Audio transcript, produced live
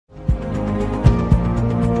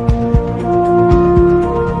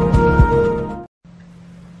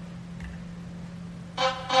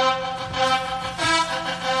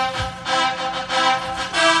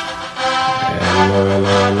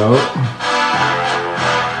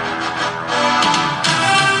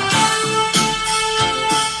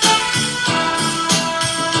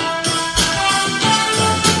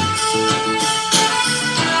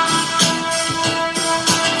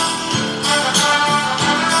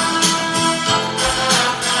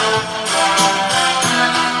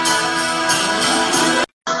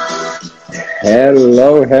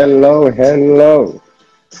Hello, hello, hello.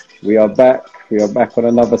 We are back. We are back on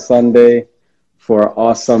another Sunday for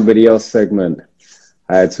our Ask Somebody Else segment.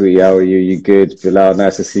 Hi, Tweety. How are you? You good? Bilal,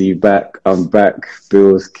 nice to see you back. I'm back.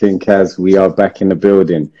 Bills, King Kaz, we are back in the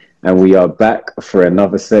building. And we are back for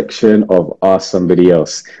another section of Ask Somebody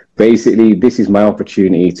Else. Basically, this is my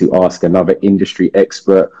opportunity to ask another industry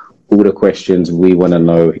expert all the questions we want to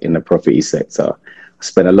know in the property sector. I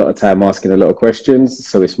spent a lot of time asking a lot of questions,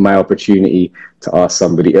 so it's my opportunity to ask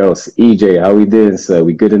somebody else. EJ, how we doing, sir?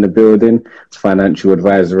 We good in the building? Financial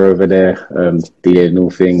advisor over there, dealing all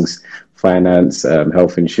things finance,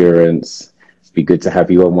 health insurance. Be good to have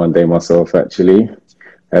you on one day myself, actually.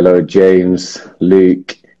 Hello, James,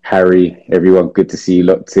 Luke, Harry, everyone. Good to see you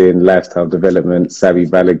locked in. Lifestyle Development, Savvy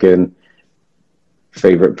Balogun,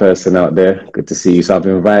 favorite person out there. Good to see you. So I've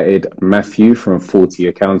invited Matthew from 40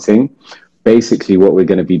 Accounting. Basically, what we're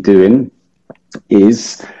going to be doing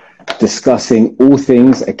is discussing all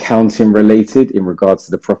things accounting related in regards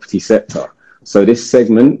to the property sector. So this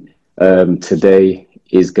segment today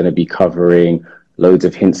is going to be covering loads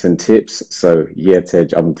of hints and tips. So yeah, Tej,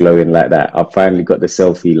 I'm glowing like that. I finally got the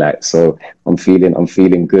selfie light, so I'm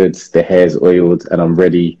feeling good. The hair's oiled, and I'm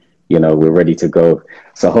ready. You know, we're ready to go.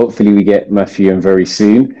 So hopefully we get Matthew in very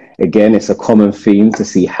soon. Again, it's a common theme to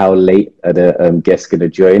see how late are the guests going to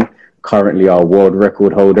join. Currently, our world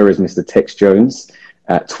record holder is Mr. Tex Jones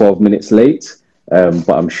at 12 minutes late. But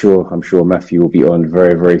I'm sure Matthew will be on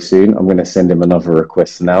very, very soon. I'm going to send him another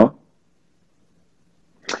request now.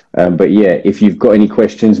 But yeah, if you've got any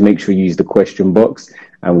questions, make sure you use the question box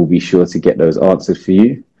and we'll be sure to get those answered for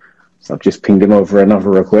you. So I've just pinged him over another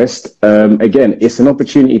request. Again, it's an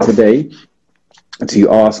opportunity today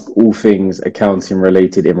to ask all things accounting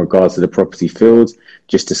related in regards to the property field.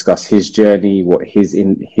 Just discuss his journey, what his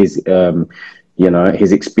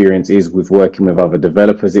experience is with working with other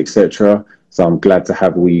developers, etc. So I'm glad to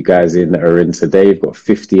have all you guys in that are in today. We've got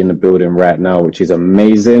 50 in the building right now, which is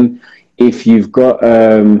amazing. If you've got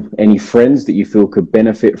any friends that you feel could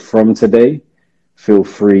benefit from today, feel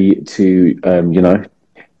free to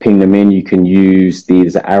ping them in. You can use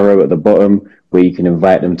there's an arrow at the bottom where you can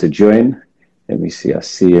invite them to join. Let me see. I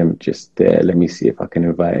see him just there. Let me see if I can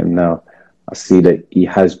invite him now. I see that he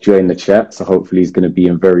has joined the chat, so hopefully he's going to be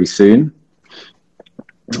in very soon.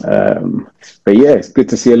 But yeah, it's good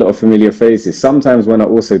to see a lot of familiar faces. Sometimes when I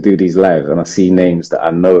also do these lives and I see names that I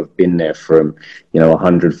know have been there from,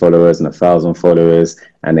 100 followers and 1,000 followers,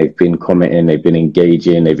 and they've been commenting, they've been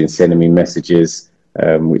engaging, they've been sending me messages,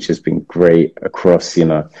 which has been great across,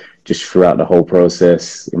 just throughout the whole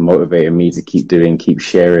process. It motivated me to keep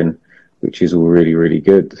sharing, which is all really, really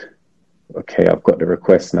good. Okay, I've got the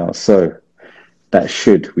request now. So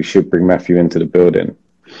we should bring Matthew into the building.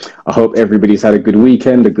 I hope everybody's had a good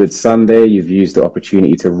weekend, a good Sunday. You've used the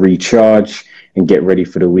opportunity to recharge and get ready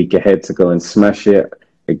for the week ahead to go and smash it.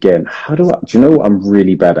 Again, do you know what I'm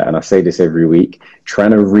really bad at? And I say this every week,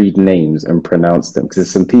 trying to read names and pronounce them, because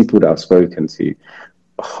there's some people that I've spoken to.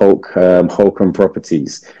 Holcomb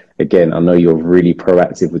Properties. Again, I know you're really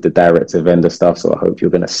proactive with the direct to vendor stuff, so I hope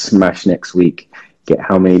you're going to smash next week.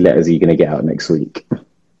 How many letters are you going to get out next week?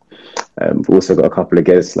 We've also got a couple of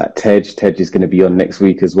guests like Tej. Tej is going to be on next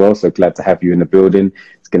week as well, so glad to have you in the building.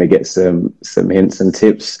 It's going to get some hints and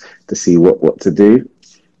tips to see what to do.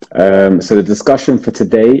 So the discussion for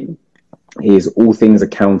today is all things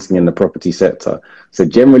accounting in the property sector. So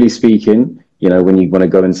generally speaking, when you want to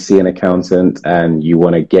go and see an accountant and you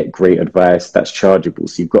want to get great advice, that's chargeable.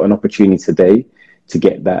 So you've got an opportunity today to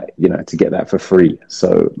get that for free.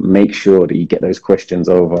 So make sure that you get those questions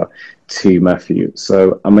over to Matthew.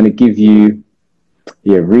 So I'm going to give you,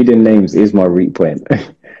 reading names is my weak point.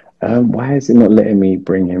 Why is it not letting me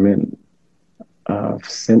bring him in? I've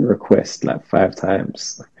sent requests like 5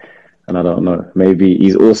 times and I don't know. Maybe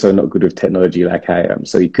he's also not good with technology like I am.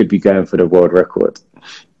 So he could be going for the world record.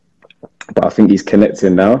 But I think he's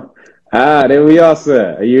connecting now. There we are,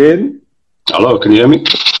 sir. Are you in? Hello, can you hear me?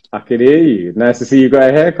 I can hear you. Nice to see you got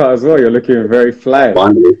a haircut as well. You're looking very fly.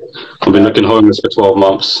 I've been looking homeless for 12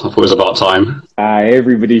 months. I thought it was about time.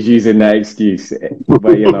 Everybody's using that excuse.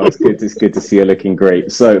 But, it's good to see you looking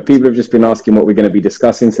great. So people have just been asking what we're going to be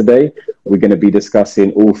discussing today. We're going to be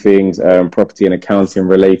discussing all things property and accounting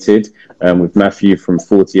related with Matthew from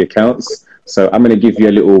 40 Accounts. So I'm going to give you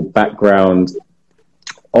a little background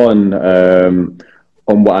on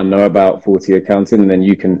what I know about 40 Accounting, and then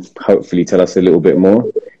you can hopefully tell us a little bit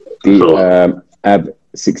more.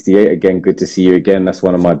 Ab68, again, good to see you again. That's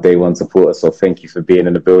one of my day one supporters, so thank you for being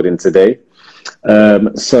in the building today.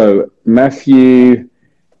 So Matthew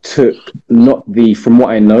took from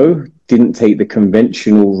what I know, didn't take the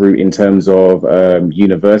conventional route in terms of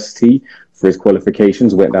university for his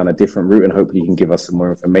qualifications, went down a different route, and hopefully he can give us some more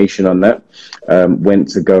information on that. Went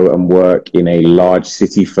to go and work in a large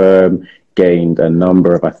city firm, gained a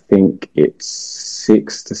number of, I think it's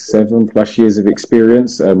 6 to 7 plus years of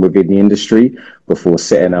experience within the industry before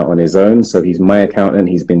setting out on his own. So he's my accountant.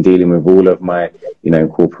 He's been dealing with all of my,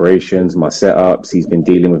 incorporations, my setups. He's been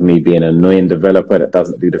dealing with me being an annoying developer that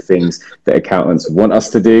doesn't do the things that accountants want us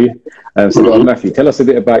to do. So Matthew, tell us a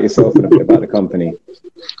bit about yourself and a bit about the company.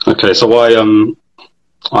 Okay, so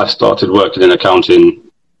I started working in accounting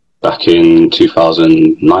back in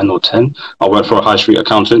 2009 or 10. I worked for a high street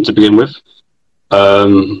accountant to begin with.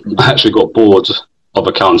 I actually got bored of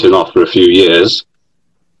accounting after a few years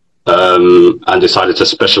and decided to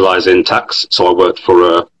specialize in tax. So I worked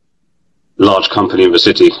for a large company in the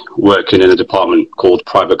city, working in a department called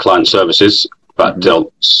Private Client Services that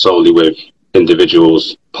dealt solely with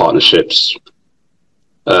individuals, partnerships,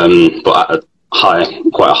 but at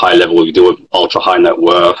quite a high level. We deal with ultra high net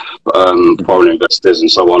worth, foreign investors and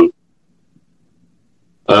so on.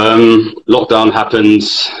 Lockdown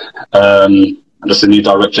happens, just a new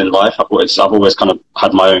direction in life. I've always kind of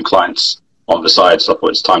had my own clients on the side, so I thought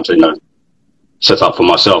it's time to, set up for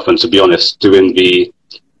myself. And to be honest,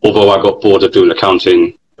 although I got bored of doing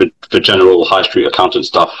accounting, the general high street accountant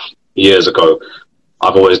stuff years ago,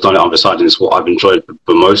 I've always done it on the side, and it's what I've enjoyed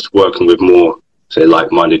the most, working with more, say,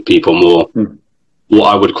 like-minded people, more what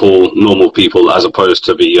I would call normal people, as opposed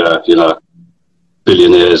to the,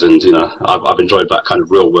 billionaires. And, I've enjoyed that kind of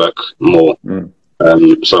real work more.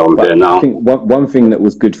 So I'm there now. I think one thing that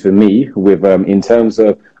was good for me with, in terms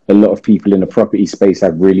of a lot of people in the property space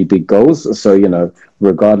have really big goals. So,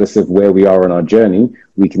 regardless of where we are on our journey,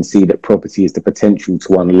 we can see that property is the potential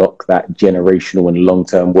to unlock that generational and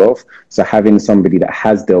long-term wealth. So having somebody that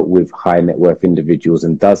has dealt with high net worth individuals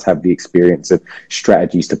and does have the experience of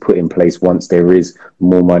strategies to put in place once there is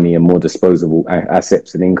more money and more disposable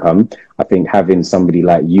assets and income, I think having somebody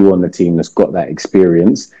like you on the team that's got that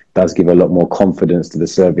experience does give a lot more confidence to the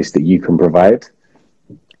service that you can provide.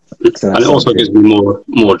 So and it also gives me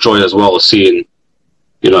more joy as well, seeing,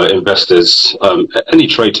 investors, any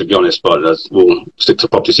trade, to be honest, but we'll stick to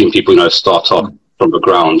property, seeing people, start up from the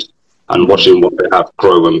ground and watching what they have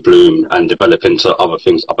grow and bloom and develop into other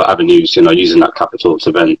things, other avenues, using that capital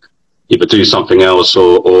to then either do something else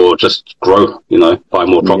or just grow, buy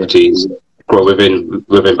more properties, grow within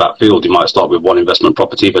that field. You might start with one investment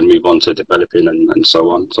property, then move on to developing and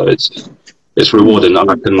so on. So it's rewarding,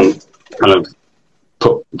 and I can kind of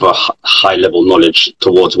put the high level knowledge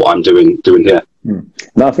towards what I'm doing here.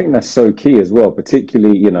 No, I think that's so key as well,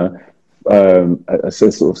 particularly, a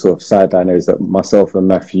sort of sideline is that myself and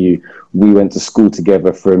Matthew, we went to school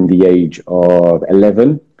together from the age of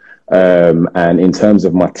 11. And in terms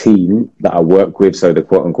of my team that I work with, so the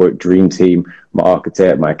quote unquote dream team, my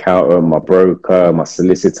architect, my accountant, my broker, my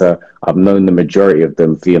solicitor, I've known the majority of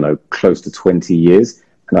them for, close to 20 years.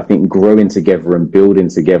 And I think growing together and building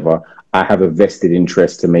together, I have a vested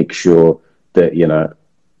interest to make sure that,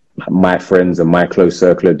 my friends and my close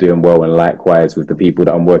circle are doing well, and likewise with the people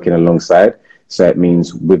that I'm working alongside. So it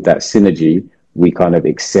means with that synergy, we kind of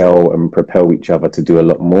excel and propel each other to do a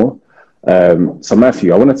lot more. So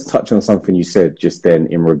Matthew, I wanted to touch on something you said just then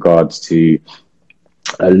in regards to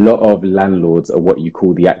a lot of landlords are what you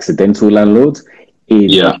call the accidental landlords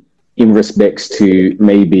in respects to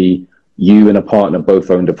maybe you and a partner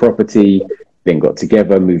both owned a property, then got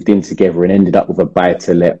together, moved in together, and ended up with a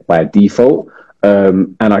buy-to-let by default.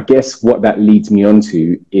 And I guess what that leads me on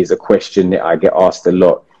to is a question that I get asked a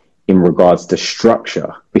lot in regards to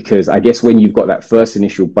structure, because I guess when you've got that first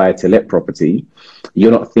initial buy-to-let property,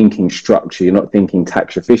 you're not thinking structure, you're not thinking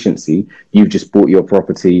tax efficiency. You've just bought your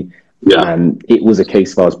property, and it was a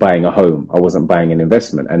case of I was buying a home, I wasn't buying an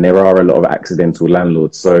investment. And there are a lot of accidental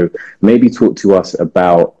landlords. So maybe talk to us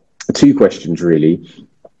about two questions really.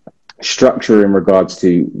 Structure in regards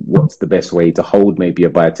to what's the best way to hold maybe a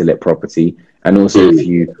buy-to-let property, and also if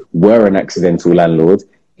you were an accidental landlord,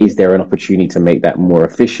 is there an opportunity to make that more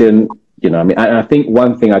efficient? I think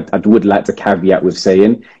one thing I would like to caveat with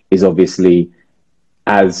saying is, obviously,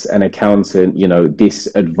 as an accountant, this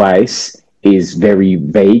advice is very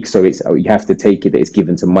vague. So you have to take it that it's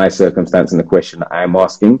given to my circumstance and the question that I'm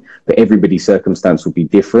asking, but everybody's circumstance will be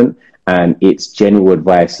different, and it's general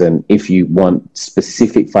advice. And if you want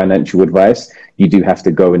specific financial advice, you do have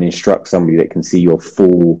to go and instruct somebody that can see your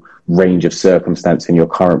full range of circumstance in your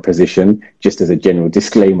current position. Just as a general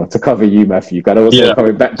disclaimer to cover you, Matthew, kind of also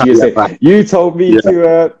coming back to you, say, you told me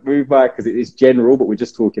to move back because it is general, but we're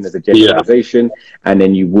just talking as a generalization. And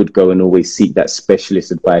then you would go and always seek that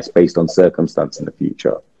specialist advice based on circumstance in the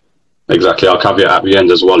future. Exactly. I'll caveat at the end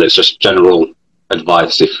as well. It's just general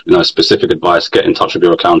advice, if specific advice, get in touch with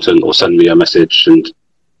your accountant or send me a message and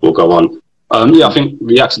we'll go on. I think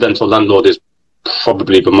the accidental landlord is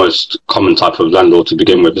probably the most common type of landlord to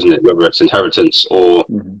begin with, isn't it? Whether it's inheritance or,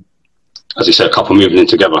 as you say, a couple moving in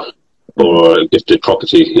together, or a gifted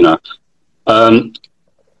property,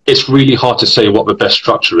 it's really hard to say what the best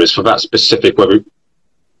structure is for that specific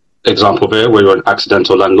example there, where you're an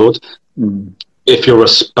accidental landlord. If you're a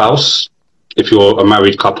spouse, if you're a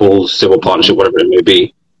married couple, civil partnership, whatever it may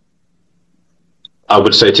be, I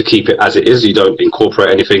would say to keep it as it is. You don't incorporate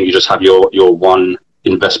anything. You just have your one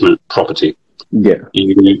investment property. Yeah.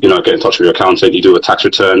 You get in touch with your accountant. You do a tax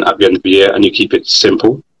return at the end of the year, and you keep it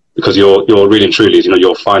simple, because you're really and truly,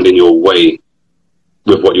 you're finding your way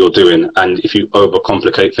with what you're doing. And if you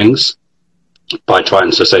overcomplicate things by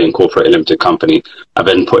trying to, say, incorporate a limited company and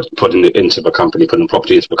then putting it into the company, putting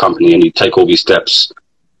property into the company, and you take all these steps,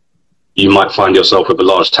 you might find yourself with a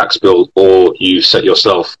large tax bill, or you set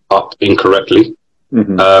yourself up incorrectly,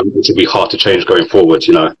 which would be hard to change going forward.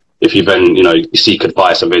 If you then, you seek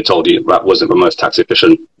advice and they told you that wasn't the most tax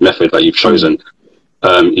efficient method that you've chosen,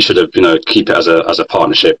 you should have, keep it as a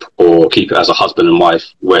partnership, or keep it as a husband and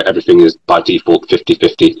wife, where everything is by default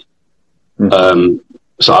 50-50.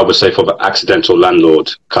 So I would say for the accidental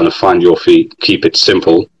landlord, kind of find your feet, keep it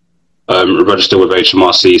simple, register with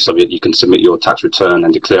HMRC so that you can submit your tax return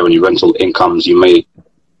and declare any rental incomes you may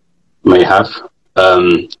have.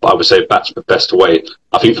 But I would say that's the best way.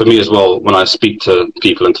 I think for me as well, when I speak to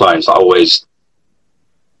people and clients, I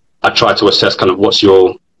try to assess kind of what's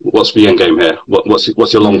the end game here?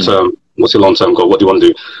 What's your long term? What's your long term goal? What do you want to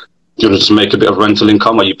do? Do you want to just make a bit of rental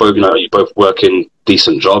income? Are you both working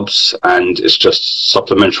decent jobs and it's just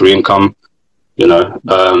supplementary income,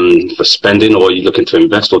 for spending, or are you looking to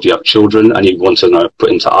invest, or do you have children and you want to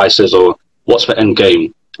put into ISAs, or what's the end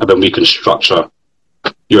game? And then we can structure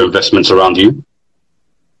your investments around you.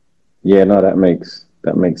 Yeah, no, that makes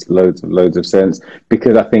loads of sense,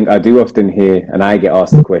 because I think I do often hear, and I get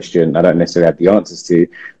asked the question, I don't necessarily have the answers to,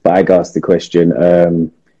 but I get asked the question,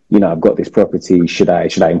 I've got this property, should I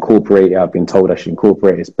incorporate it? I've been told I should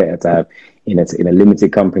incorporate it. It's better to have in a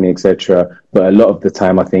limited company, etc. But a lot of the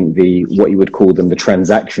time, I think what you would call them, the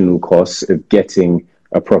transactional costs of getting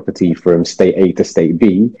a property from state A to state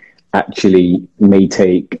B actually may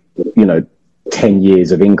take 10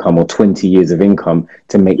 years of income or 20 years of income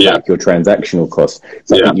to make back your transactional costs.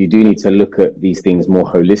 So I think you do need to look at these things more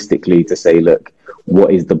holistically to say, look,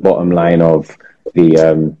 what is the bottom line of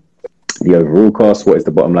the overall cost? What is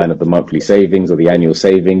the bottom line of the monthly savings or the annual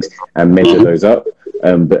savings, and measure those up?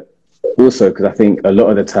 But also, because I think a lot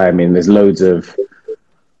of the time, there's loads of,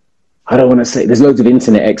 there's loads of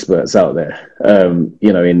internet experts out there,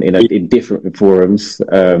 in different forums.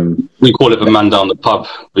 We call it the man down the pub,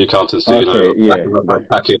 the accountants.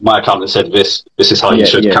 My accountant said this is how you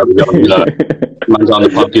should carry on. Man down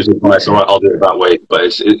the pub gives advice, all right, I'll do it that way.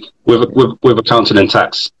 But with accounting and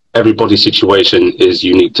tax, everybody's situation is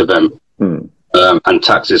unique to them. And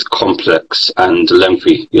tax is complex and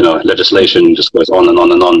lengthy. Legislation just goes on and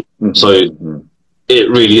on and on. So it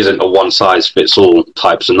really isn't a one-size-fits-all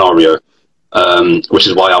type scenario, which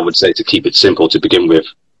is why I would say to keep it simple to begin with.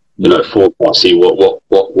 Forecast, see what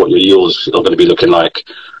your yields are going to be looking like,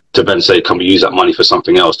 to then say, can we use that money for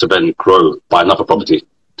something else, to then grow, buy another property?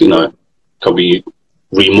 Can we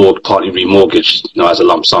partly remortgage, as a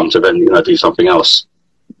lump sum, to then do something else?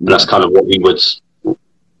 And that's kind of what we would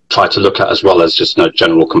try to look at, as well as just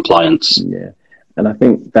general compliance. Yeah. And I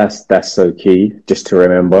think that's so key, just to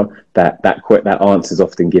remember that answer is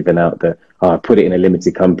often given out that put it in a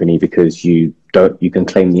limited company because you can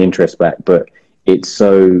claim the interest back, but it's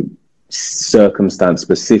so circumstance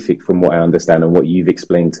specific from what I understand and what you've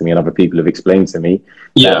explained to me and other people have explained to me.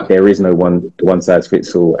 That there is no one size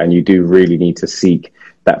fits all, and you do really need to seek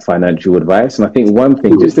that financial advice. And I think one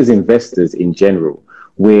thing, just as investors in general,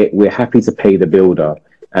 we're happy to pay the builder.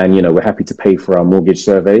 And, we're happy to pay for our mortgage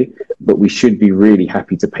survey, but we should be really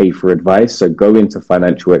happy to pay for advice. So go into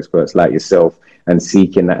financial experts like yourself and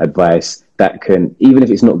seeking that advice that can, even if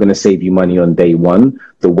it's not going to save you money on day one,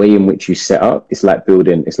 the way in which you set up, it's like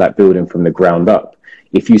building from the ground up.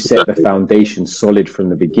 If you set the foundation solid from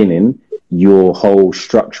the beginning, your whole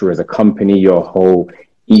structure as a company, your whole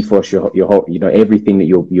ethos, your whole, everything that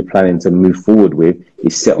you're planning to move forward with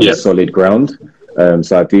is set on solid ground.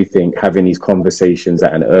 So I do think having these conversations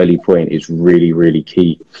at an early point is really, really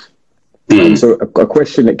key. So a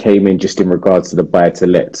question that came in just in regards to the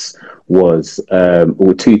buy-to-lets was,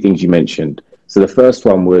 or two things you mentioned. So the first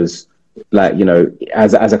one was, like,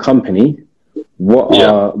 as a company, what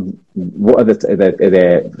are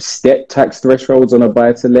there step tax thresholds on a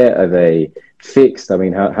buy-to-let? Are they fixed? I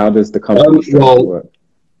mean, how does the company structure work?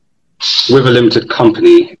 With a limited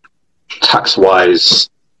company, tax-wise,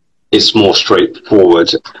 it's more straightforward.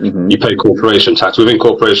 You pay corporation tax. Within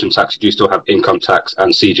corporation tax, you do still have income tax and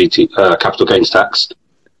CGT, capital gains tax.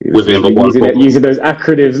 Within using those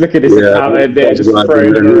acronyms. Look at this accountant there, just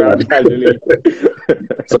throwing it around casually.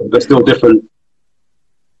 So there's still different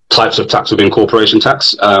types of tax within corporation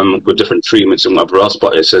tax, with different treatments and whatever else,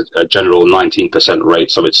 but it's a general 19% rate,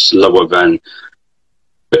 so it's lower than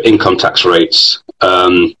the income tax rates.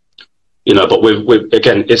 But with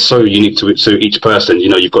again, it's so unique to each person.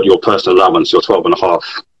 You've got your personal allowance, your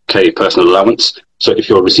 12.5K personal allowance. So if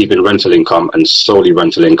you're receiving rental income and solely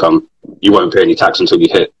rental income, you won't pay any tax until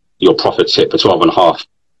your profits hit the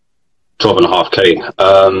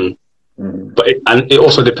 12.5K. But it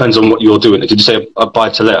also depends on what you're doing. Did you say a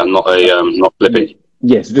buy-to-let and not flipping?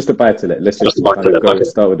 Yes, just a buy-to-let. Let's just start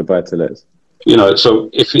with the buy-to-lets. So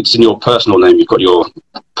if it's in your personal name, you've got your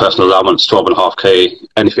personal allowance, 12.5K.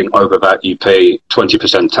 Anything over that, you pay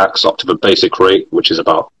 20% tax up to the basic rate, which is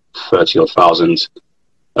about 40-something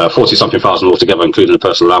thousand altogether, including the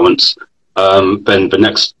personal allowance. Then the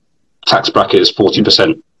next tax bracket is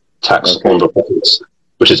 40% tax on the profits,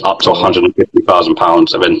 which is up to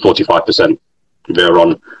 £150,000, and then 45%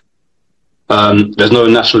 thereon. There's no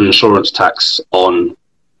national insurance tax on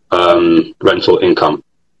rental income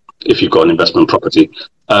if you've got an investment property.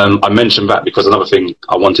 I mentioned that because another thing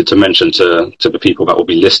I wanted to mention to the people that will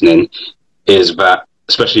be listening is that,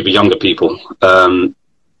 especially the younger people,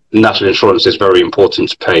 national insurance is very important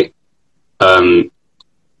to pay,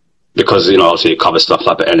 because obviously it covers stuff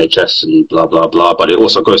like the NHS and blah blah blah, but it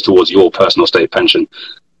also goes towards your personal state pension.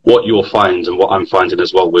 What you'll find, and what I'm finding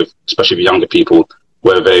as well with especially the younger people,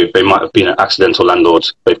 where they might have been an accidental landlord,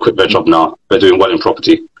 they've quit their job now, they're doing well in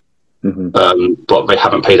property, but they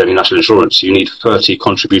haven't paid any national insurance. You need 30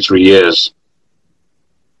 contributory years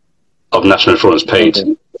of national insurance paid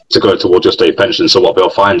to go towards your state pension. So what they'll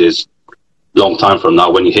find is, long time from now,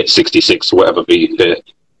 when you hit 66 or whatever the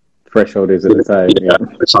threshold is at the time,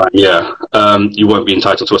 you won't be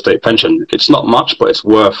entitled to a state pension. It's not much, but it's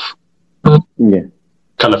worth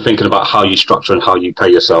kind of thinking about how you structure and how you pay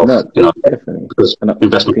yourself. Definitely, because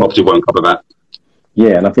investment property won't cover that.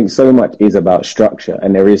 Yeah, and I think so much is about structure,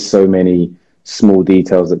 and there is so many small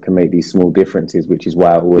details that can make these small differences, which is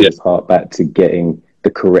why I always hark back to getting the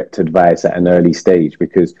correct advice at an early stage,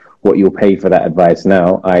 because what you'll pay for that advice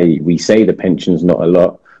now, we say the pension's not a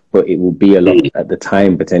lot, but it will be a lot at the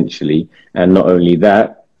time potentially. And not only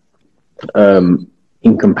that,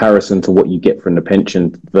 in comparison to what you get from the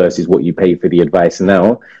pension versus what you pay for the advice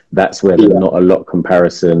now, that's where the not a lot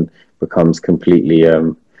comparison becomes completely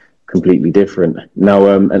different. Now,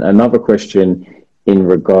 another question in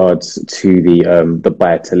regards to the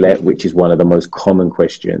buy-to-let, which is one of the most common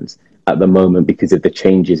questions at the moment because of the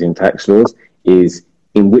changes in tax laws, is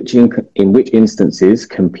in which instances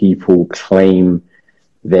can people claim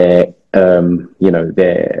their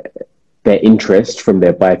interest from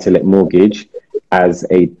their buy-to-let mortgage as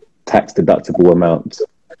a tax-deductible amount?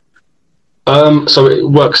 So it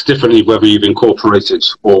works differently whether you've incorporated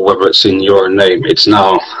or whether it's in your name. It's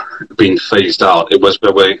now been phased out. It was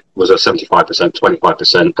a 75%,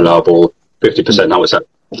 25% allowable, 50%. Now it's at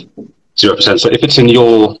 0%. So if it's in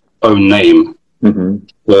your own name,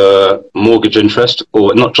 the mortgage interest,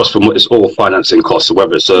 or not just from it's all financing costs, so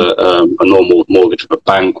whether it's a normal mortgage with a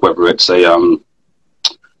bank, whether it's a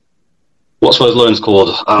what's those loans called?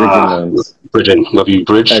 Bridging. Whether you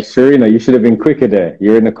bridge. Sure, you should have been quicker there.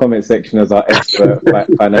 You're in the comment section as our expert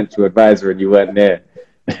financial advisor, and you weren't there.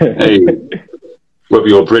 Hey, whether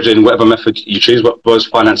you're bridging, whatever method you choose, what those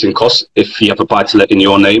financing costs, if you have a buy-to-let in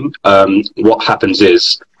your name, what happens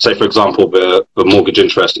is, say for example, the mortgage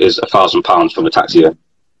interest is £1,000 for the tax year.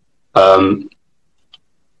 Rather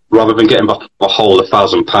than getting the whole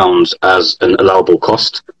 £1,000 as an allowable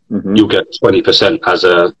cost, you'll get 20% as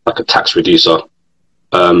a tax reducer.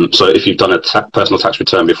 So if you've done a personal tax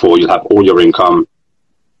return before, you'll have all your income,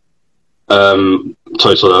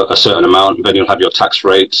 total a certain amount, then you'll have your tax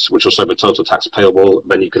rates, which will show the total tax payable,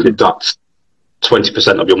 then you can deduct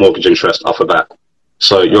 20% of your mortgage interest off of that.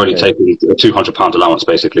 So you're only taking a £200 allowance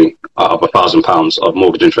basically out of £1,000 of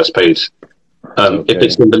mortgage interest paid. If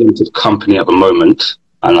it's in the limited company at the moment,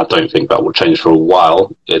 and I don't think that will change for a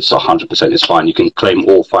while, it's 100%, it's fine. You can claim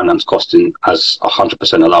all finance costing as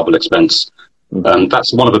 100% allowable expense.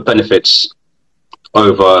 That's one of the benefits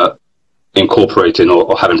over incorporating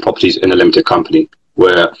or having properties in a limited company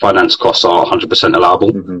where finance costs are 100%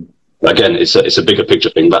 allowable. Again, it's a bigger picture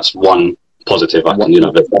thing. That's one positive. There's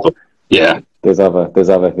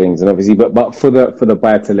other things, and obviously, but for the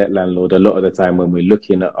buy-to-let landlord, a lot of the time when we're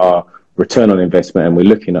looking at our return on investment and we're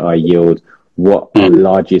looking at our yield, what our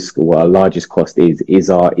largest cost is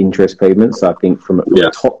our interest payments. So I think from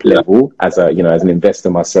a top level, as a as an investor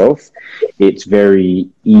myself, it's very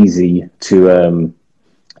easy to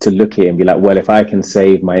look at it and be like, well, if I can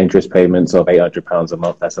save my interest payments of £800 a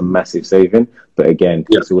month, that's a massive saving. But again,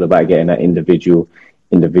 it's all about getting that individual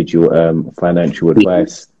financial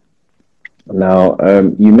advice. Now,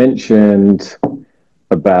 you mentioned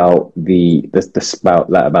about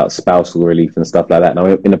about spousal relief and stuff like that. Now,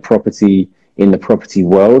 in the property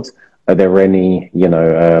world, are there any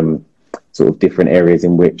sort of different areas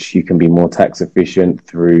in which you can be more tax efficient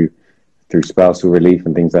through spousal relief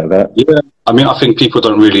and things like that? Yeah, I mean, I think people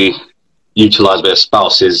don't really utilize their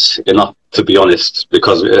spouses enough, to be honest,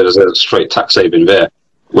 because there's a straight tax saving there.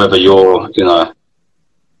 Whether you're, you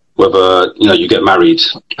get married,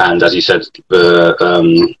 and as you said,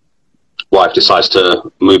 the wife decides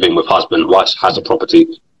to move in with husband, wife has a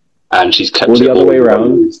property, and she's kept the other way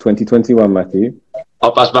around. It's 2021, Matthew.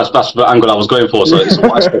 Oh, that's the angle I was going for. So it's the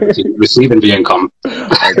wife's property receiving the income.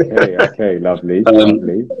 Okay, lovely.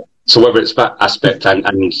 Lovely. So whether it's that aspect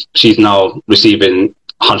and she's now receiving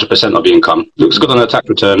 100% of the income, looks good on her tax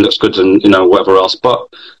return, looks good and whatever else, but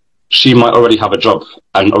she might already have a job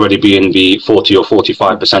and already be in the 40 or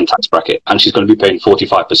 45% tax bracket, and she's going to be paying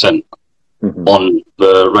 45% on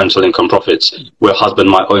the rental income profits, where husband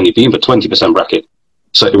might only be in the 20% bracket.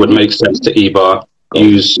 So it would make sense to either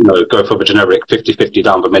go for the generic 50-50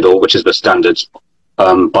 down the middle, which is the standard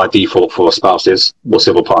by default for spouses or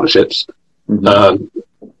civil partnerships.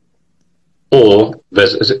 Or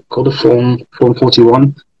is it called a form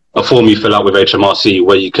 41? A form you fill out with HMRC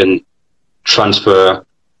where you can transfer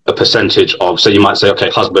a percentage of, so you might say, okay,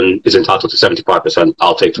 husband is entitled to 75%,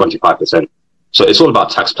 I'll take 25%. So it's all about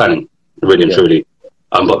tax planning, really and truly.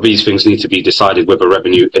 But these things need to be decided with a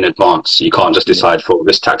revenue in advance. You can't just decide for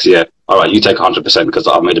this tax year, all right, you take 100% because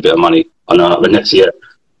I've made a bit of money. And then the next year,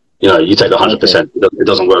 you take 100%. It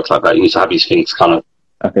doesn't work like that. You need to have these things kind of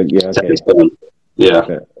set in stone.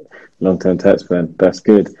 Yeah. Long-term tax plan. That's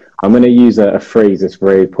good. I'm going to use a phrase that's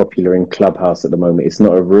very popular in Clubhouse at the moment. It's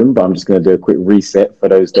not a room, but I'm just going to do a quick reset for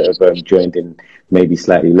those that have joined in maybe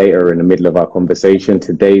slightly later in the middle of our conversation.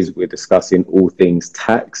 We're discussing all things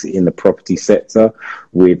tax in the property sector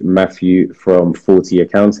with Matthew from 40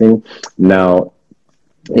 Accounting. Now,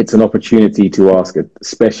 it's an opportunity to ask a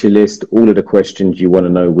specialist all of the questions you want to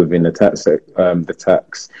know within the tax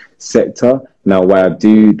sector. Now, why I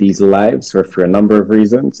do these lives for a number of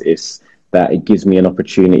reasons is that it gives me an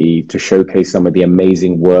opportunity to showcase some of the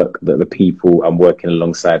amazing work that the people I'm working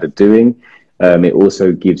alongside are doing. It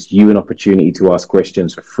also gives you an opportunity to ask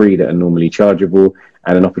questions for free that are normally chargeable,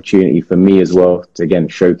 and an opportunity for me as well to, again,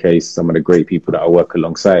 showcase some of the great people that I work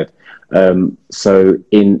alongside. So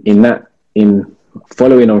in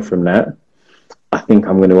following on from that, I think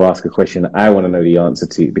I'm going to ask a question that I want to know the answer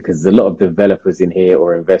to, because there's a lot of developers in here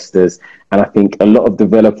or investors. And I think a lot of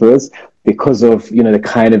developers, because of, the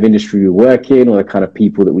kind of industry we work in or the kind of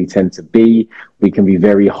people that we tend to be, we can be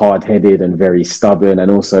very hard-headed and very stubborn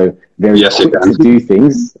and also very quick to do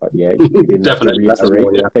things. Definitely.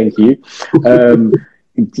 Thank you.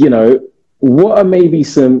 What are maybe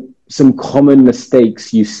some common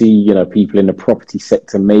mistakes you see, people in the property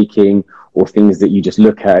sector making, or things that you just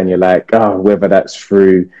look at and you're like, whether that's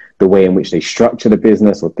through the way in which they structure the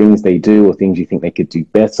business or things they do or things you think they could do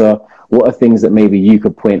better? What are things that maybe you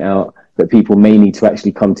could point out that people may need to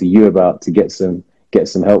actually come to you about to get some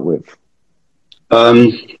help with?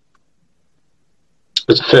 There's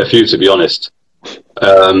a fair few, to be honest.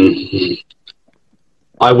 I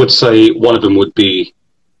would say one of them would be,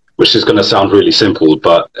 which is going to sound really simple,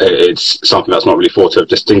 but it's something that's not really thought of,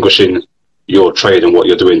 distinguishing your trade and what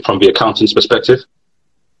you're doing from the accountant's perspective.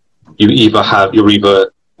 You're either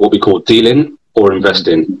what we call dealing or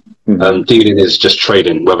investing. Dealing is just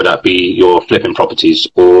trading, whether that be you're flipping properties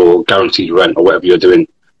or guaranteed rent or whatever you're doing.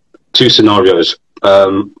 Two scenarios.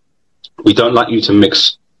 We don't like you to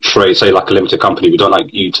mix trades, say like a limited company. We don't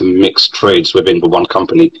like you to mix trades within the one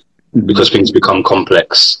company because things become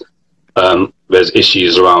complex. There's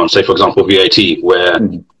issues around, say for example, VAT, where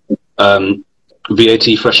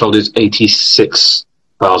VAT threshold is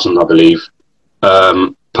 86,000, I believe,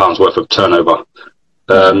 pounds worth of turnover.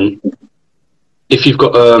 If you've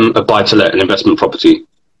got a buy-to-let, an investment property,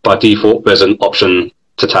 by default, there's an option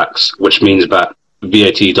to tax, which means that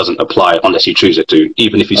VAT doesn't apply unless you choose it to.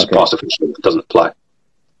 Even if you surpass the threshold, it doesn't apply.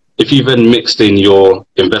 If you then mixed in your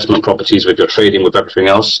investment properties with your trading, with everything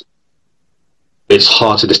else, it's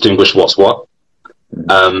hard to distinguish what's what.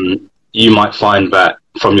 You might find that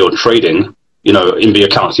from your trading, in the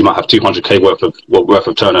accounts, you might have 200k worth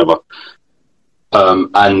of turnover.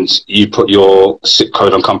 and you put your SIC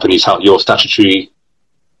code on company's house, your statutory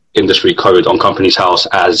industry code on company's house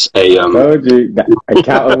as a told you,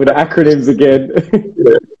 account with the acronyms again.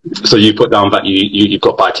 so you put down that you've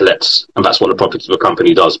got buy-to-lets, and that's what the property of a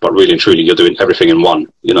company does. But really and truly, you're doing everything in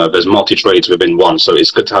one. You know, there's multi-trades within one, so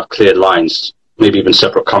it's good to have clear lines, maybe even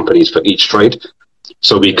separate companies for each trade.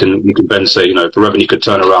 So we can then say, you know, the revenue could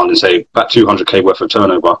turn around and say that 200k worth of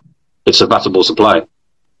turnover, it's a vatable supply.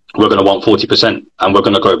 We're going to want 40%, and we're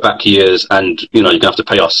going to go back years, and you know, you're going to have to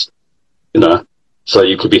pay us. You know. So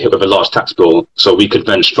you could be hit with a large tax bill. So we could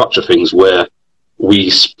then structure things where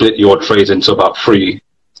we split your trades into about 2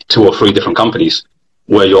 or 3 different companies,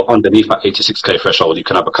 where you're underneath that 86k threshold. You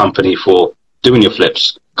can have a company for doing your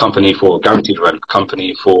flips, company for guaranteed rent,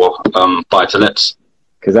 company for buy-to-lets.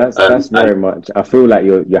 Because that's very much. I feel like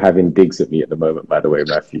you're having digs at me at the moment. By the way,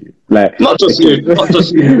 Matthew. Like not just you.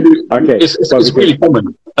 Okay, it's really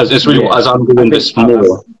common. As I'm doing this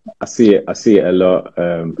more. I see it a lot.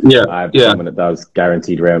 I have someone that does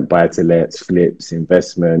guaranteed rent, buy-to-lets, flips,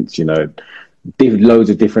 investments. You know,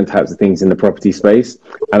 loads of different types of things in the property space.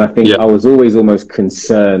 And I think I was always almost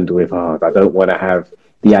concerned with, I don't want to have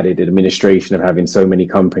the added administration of having so many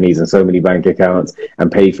companies and so many bank accounts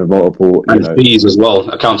and pay for multiple fees as well.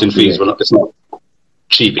 Accounting fees, it's not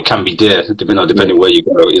cheap. It can be dear, depending where you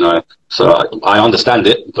go. You know, so I understand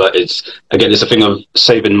it, but it's a thing of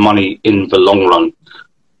saving money in the long run.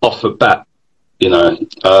 Off the bat, you know,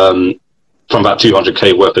 from that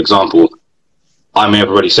 200k worth example, I may have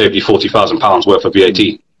already saved you £40,000 worth of VAT.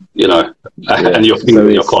 You know, and your fees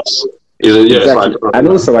and your costs. Exactly. And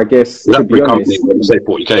also, I guess, to be honest, say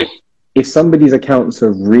 40k. If somebody's accounts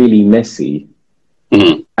are really messy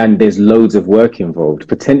and there's loads of work involved,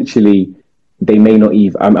 potentially they may not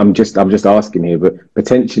even. I'm just asking here, but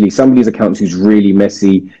potentially somebody's accounts who's really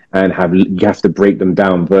messy and you have to break them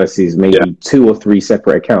down versus maybe 2 or 3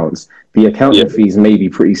 separate accounts. The accounting fees may be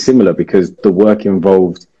pretty similar because the work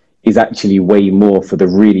involved is actually way more for the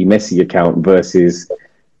really messy account versus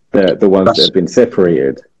the ones that have been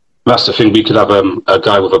separated. That's the thing. We could have a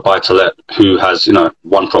guy with a buy-to-let who has, you know,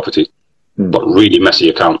 one property, but really messy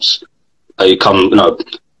accounts.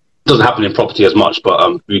 Doesn't happen in property as much,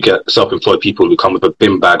 but we get self-employed people who come with a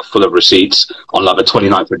bin bag full of receipts on like the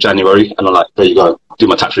 29th of January, and I'm like, there you go, do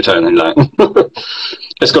my tax return, and like,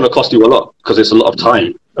 it's going to cost you a lot because it's a lot of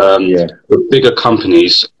time. With bigger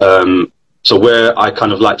companies, so where I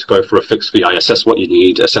kind of like to go for a fixed fee, I assess what you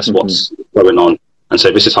need, assess what's going on, and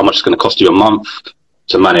say this is how much it's going to cost you a month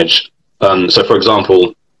to manage. So for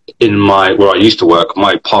example, where I used to work,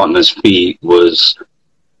 my partner's fee was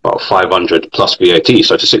about 500 plus VAT.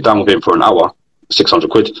 So to sit down with him for an hour, 600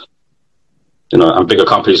 quid. You know, and bigger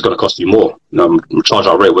companies is going to cost you more. You know, charge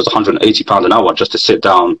our rate was £180 an hour just to sit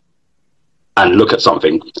down and look at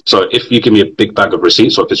something. So if you give me a big bag of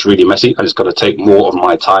receipts, or if it's really messy and it's going to take more of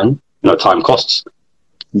my time, you know, time costs.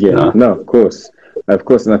 No, of course.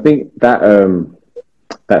 And I think that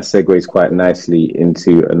that segues quite nicely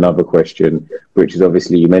into another question, which is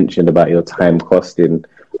obviously you mentioned about your time costing.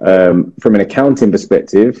 From an accounting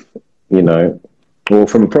perspective, you know, or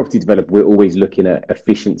from a property developer, we're always looking at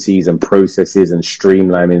efficiencies and processes and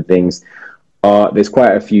streamlining things. There's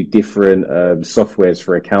quite a few different softwares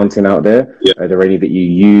for accounting out there. Are there any that you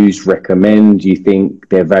use, recommend? Do you think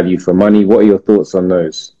they're value for money? What are your thoughts on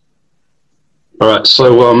those? All right.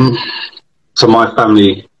 So my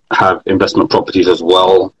family have investment properties as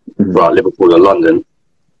well, right, Liverpool and London.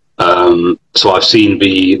 So I've seen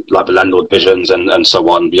the landlord visions and so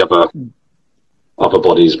on, the other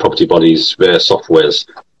bodies, property bodies, their softwares.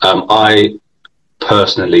 I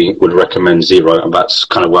personally would recommend Xero, and that's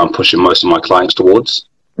kind of where I'm pushing most of my clients towards.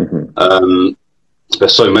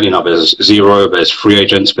 There's so many now. There's Xero, there's Free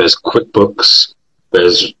Agents, there's QuickBooks,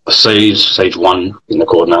 there's Sage 1 in the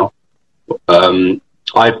called now.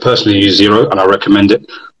 I personally use Xero and I recommend it.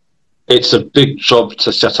 It's a big job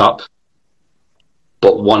to set up,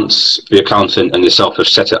 but once the accountant and yourself have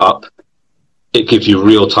set it up, it gives you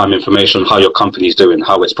real-time information on how your company's doing,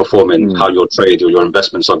 how it's performing, how your trade or your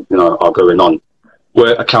investments are going on.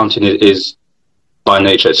 Where accounting is by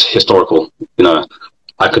nature, it's historical. You know,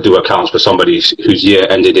 I could do accounts for somebody whose year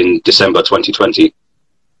ended in December 2020.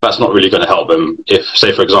 That's not really going to help them. If,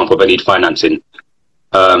 say, for example, they need financing,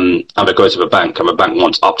 and they go to the bank, and the bank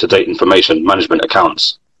wants up-to-date information, management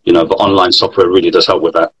accounts. You know, the online software really does help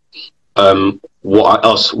with that.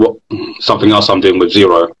 Something else I'm doing with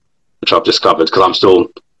Xero, which I've discovered because I'm still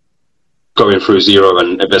going through Xero,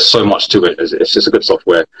 and there's so much to it. It's just a good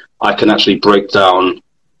software. I can actually break down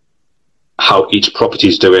how each property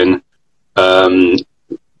is doing, you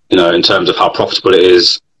know, in terms of how profitable it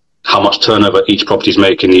is, how much turnover each property is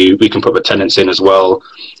making you. We can put the tenants in as well.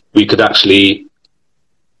 We could actually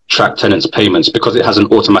track tenants' payments because it has an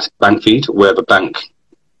automatic bank feed where the bank,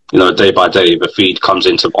 day by day, the feed comes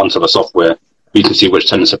onto the software. You can see which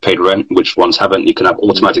tenants have paid rent, which ones haven't. You can have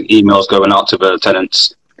automatic emails going out to the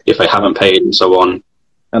tenants if they haven't paid and so on.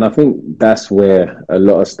 And I think that's where a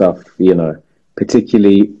lot of stuff,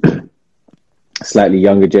 particularly slightly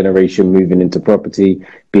younger generation moving into property,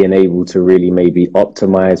 being able to really maybe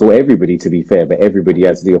optimize, or everybody, to be fair, but everybody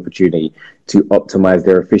has the opportunity to optimize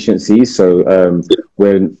their efficiencies. So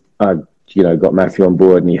when I got Matthew on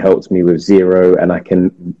board and he helped me with Xero, and I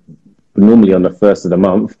can normally on the first of the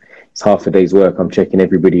month, it's half a day's work, I'm checking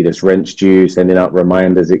everybody that's rent's due, sending out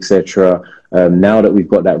reminders, etc. Now that we've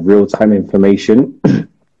got that real-time information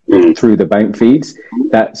through the bank feeds,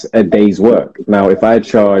 that's a day's work. Now, if I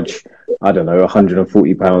charge, I don't know,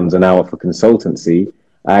 £140 an hour for consultancy,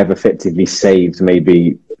 I've effectively saved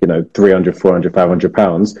maybe, £300, £400,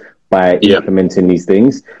 £500 by implementing these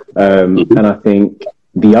things. And I think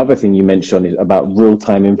the other thing you mentioned is about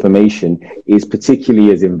real-time information is,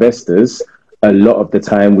 particularly as investors, a lot of the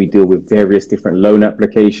time we deal with various different loan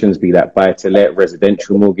applications, be that buy-to-let,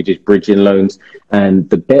 residential mortgages, bridging loans. And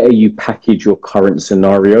the better you package your current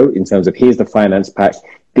scenario in terms of, here's the finance pack,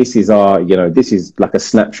 this is our, this is like a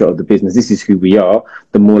snapshot of the business, this is who we are,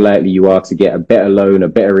 the more likely you are to get a better loan, a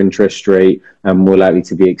better interest rate, and more likely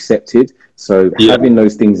to be accepted. So having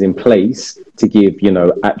those things in place to give,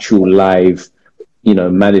 actual live,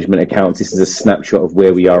 management accounts, this is a snapshot of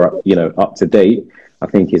where we are, up to date, I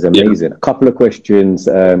think is amazing. A couple of questions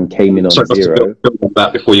came in on Xero.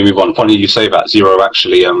 That before you move on, funny you say that. Xero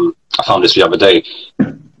actually, I found this the other day.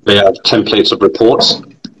 They have templates of reports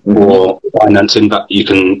for financing that you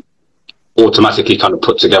can automatically kind of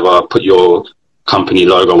put together, put your company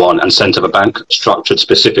logo on and send to the bank, structured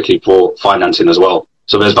specifically for financing as well.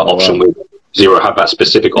 So there's that option with Xero, have that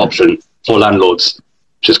specific option for landlords,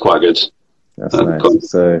 which is quite good. That's nice. Cool.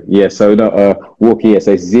 So Walkie,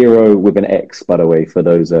 says Xero with an X, by the way, for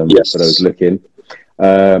those for those looking.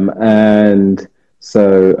 And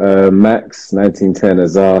so Max 1910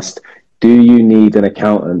 has asked, do you need an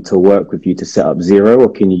accountant to work with you to set up Xero,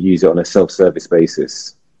 or can you use it on a self-service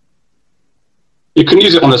basis? You can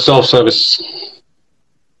use it on a self-service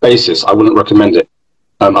basis. I wouldn't recommend it.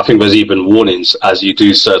 I think there's even warnings as you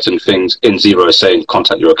do certain things in Xero saying,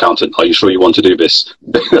 contact your accountant. Are you sure you want to do this?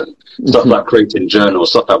 Stuff like creating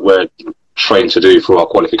journals, stuff that we're trained to do for our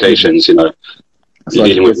qualifications, you're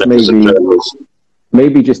dealing with letters and journals.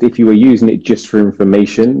 Maybe just if you were using it just for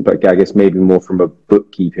information, but I guess maybe more from a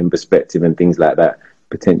bookkeeping perspective and things like that,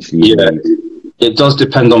 potentially. Yeah, it does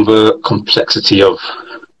depend on the complexity of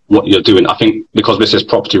what you're doing. I think because this is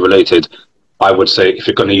property related, I would say if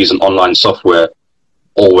you're going to use an online software,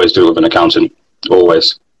 always do it with an accountant,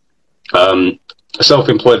 always.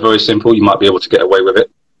 Self-employed, very simple, you might be able to get away with it,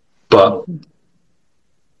 but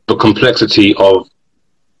the complexity of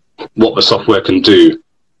what the software can do,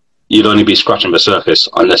 you'd only be scratching the surface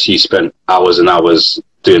unless you spent hours and hours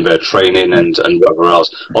doing their training and whatever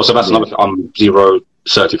else. Also, that's another thing, I'm Xero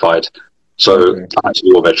certified, so I had to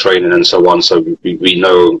do all their training and so on, so we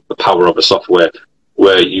know the power of the software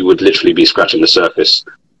where you would literally be scratching the surface.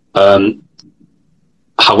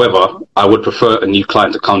 However, I would prefer a new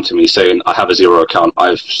client to come to me saying, I have a Xero account,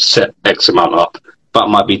 I've set X amount up. That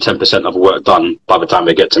might be 10% of the work done by the time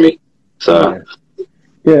they get to me. So,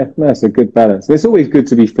 that's a good balance. It's always good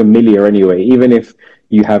to be familiar anyway, even if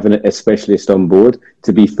you have a specialist on board,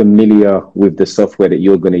 to be familiar with the software that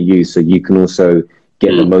you're going to use so you can also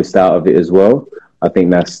get the most out of it as well. I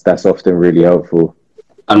think that's often really helpful.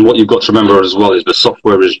 And what you've got to remember as well is the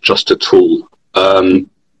software is just a tool.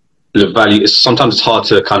 The value is sometimes it's hard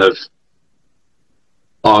to kind of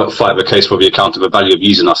fight the case for the account of the value of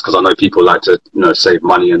using us, because I know people like to save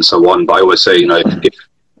money and so on, but I always say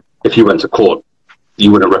if you went to court, you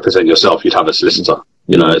wouldn't represent yourself, you'd have a solicitor.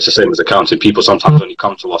 It's the same as accounting. People sometimes only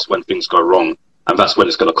come to us when things go wrong, and that's when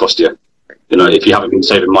it's going to cost you. If you haven't been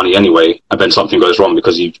saving money anyway and then something goes wrong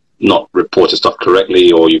because you've not reported stuff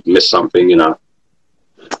correctly or you've missed something,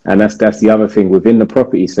 And that's the other thing within the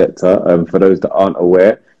property sector, for those that aren't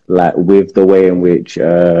aware, like with the way in which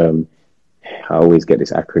I always get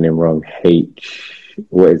this acronym wrong.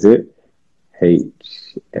 What is it?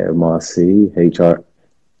 HMRC, HR.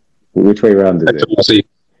 Which way around is it?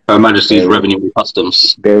 Her Majesty's Revenue and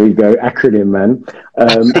Customs. There we go, acronym, man.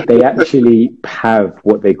 They actually have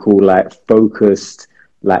what they call focused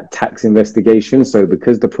tax investigation. So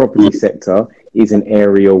because the property sector is an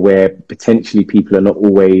area where potentially people are not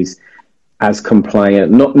always as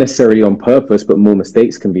compliant, not necessarily on purpose, but more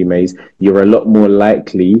mistakes can be made, you're a lot more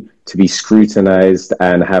likely to be scrutinized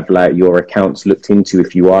and have like your accounts looked into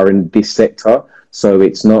if you are in this sector. So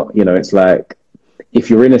it's not, you know, it's like if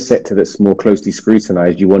you're in a sector that's more closely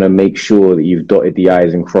scrutinized, you want to make sure that you've dotted the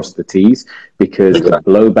I's and crossed the T's, because the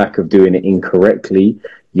blowback of doing it incorrectly,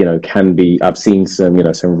 you know, can be, I've seen some, you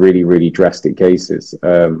know, some really, really drastic cases.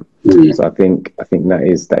 So I think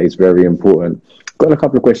that is very important. Got a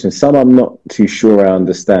couple of questions. Some I'm not too sure I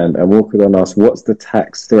understand. And Walker then asked, what's the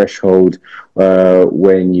tax threshold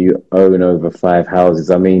when you own over 5 houses?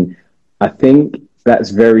 I mean, I think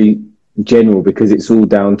that's very general because it's all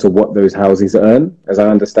down to what those houses earn, as I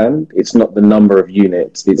understand. It's not the number of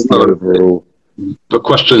units, it's the overall. The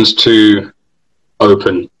question's too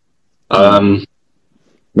open.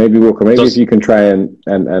 Maybe Walker, if you can try and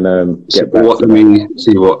get back let me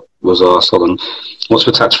see what was asked. Hold on. What's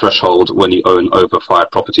the tax threshold when you own over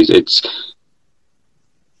 5 properties? It's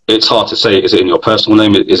hard to say. Is it in your personal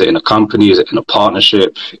name? Is it in a company? Is it in a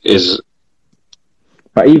partnership?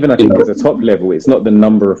 But even I think at the top level, it's not the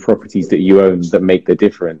number of properties that you own that make the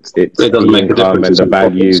difference. It's the income and the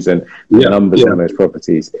values and the numbers on those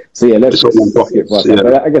properties. So let's skip past that.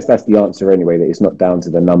 But I guess that's the answer anyway, that it's not down to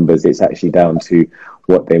the numbers. It's actually down to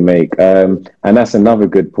what they make. And that's another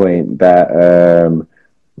good point that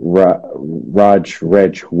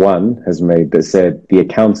Reg1 has made, that said the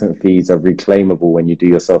accountant fees are reclaimable when you do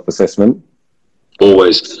your self-assessment.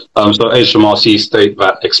 Always. So HMRC state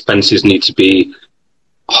that expenses need to be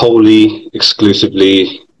wholly,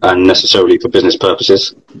 exclusively, and necessarily for business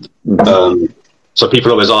purposes. So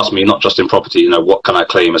people always ask me, not just in property, you know, what can I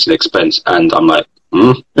claim as an expense? And I'm like,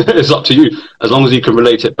 it's up to you. As long as you can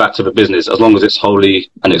relate it back to the business, as long as it's wholly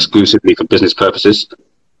and exclusively for business purposes,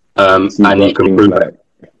 and you can prove like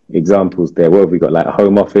examples there. What have we got? Like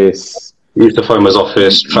home office, use of home as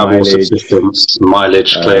office, travel subsistence,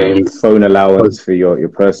 mileage claim, phone allowance for your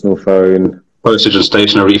personal phone, postage and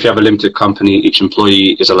stationery. If you have a limited company, each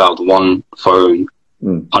employee is allowed 1 phone,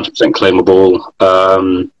 100% claimable.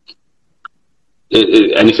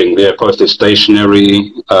 Anything, postage,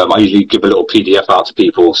 stationery. I usually give a little PDF out to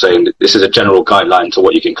people saying that this is a general guideline to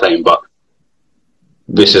what you can claim, but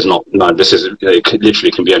this is not. No, this is, it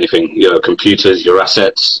literally can be anything. Your computers, your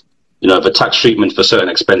assets. You know, the tax treatment for certain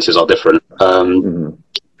expenses are different. You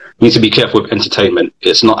need to be careful with entertainment.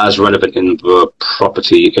 It's not as relevant in the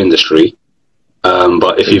property industry.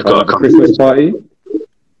 But if you've got a Christmas party,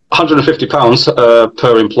 £150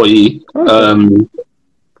 per employee.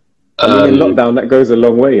 In lockdown, that goes a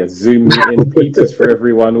long way. A Zoom meeting, pizzas for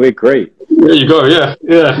everyone. We're great. There you go. Yeah.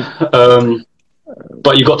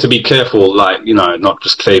 But you got to be careful, like, you know, not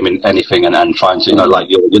just claiming anything and trying to, you know, like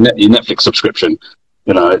your Netflix subscription.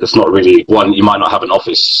 You know, it's not really one. You might not have an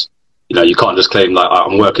office. You know, you can't just claim like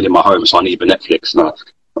I'm working in my home, so I need the Netflix. No.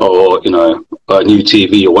 Or, you know, a new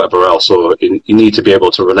TV or whatever else, or you need to be able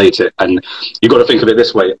to relate it. And you've got to think of it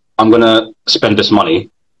this way. I'm going to spend this money.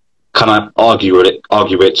 Can I argue it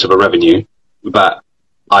to the revenue that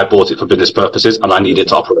I bought it for business purposes and I need it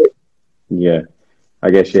to operate? Yeah, I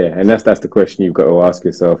guess, yeah. And that's the question you've got to ask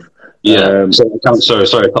yourself. Yeah.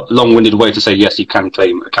 Sorry, long-winded way to say yes, you can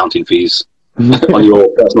claim accounting fees on your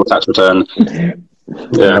personal tax return. Yeah.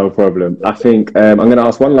 No problem. I think I'm going to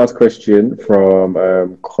ask one last question from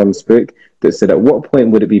Conspic that said, at what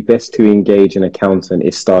point would it be best to engage an accountant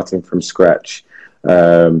if starting from scratch?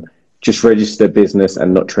 Just register business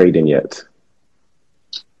and not trading yet?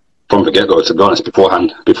 From the get-go, to be honest,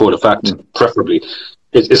 beforehand, before the fact, preferably.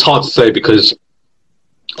 It's hard to say because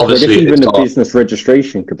obviously even the business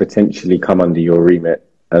registration could potentially come under your remit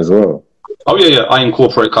as well. Oh yeah. I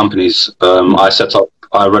incorporate companies.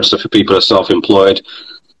 I register for people as self-employed,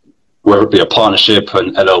 whether it be a partnership,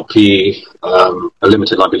 an LLP, a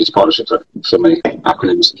limited liability partnership. So many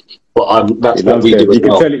acronyms. But that's what we do. You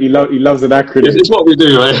can tell he loves an acronym. It's what we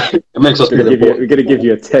do, right? It makes us. We're going to give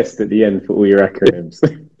you a test at the end for all your acronyms.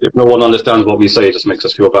 If no one understands what we say, it just makes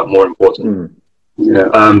us feel that more important. Yeah.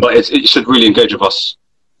 But it should really engage with us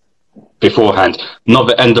beforehand. Not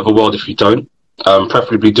the end of the world if you don't.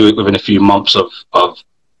 Preferably do it within a few months of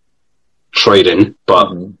trading.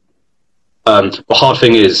 But the hard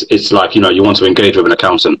thing is, it's like, you know, you want to engage with an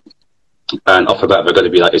accountant, and off the bat they're going to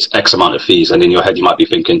be like, it's X amount of fees, and in your head you might be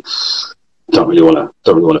thinking, don't really want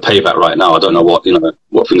to pay that right now. I don't know what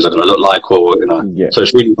things are going to look like, or So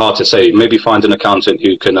it's really hard to say. Maybe find an accountant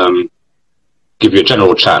who can give you a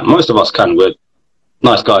general chat. Most of us can. We're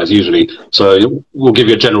nice guys usually, so we'll give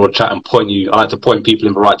you a general chat and point you. I like to point people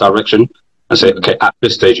in the right direction and say, okay, at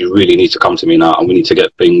this stage you really need to come to me now, and we need to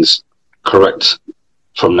get things correct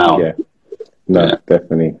from now.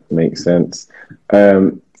 Definitely makes sense.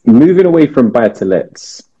 Moving away from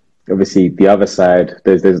buy-to-lets, obviously the other side,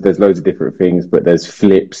 there's loads of different things, but there's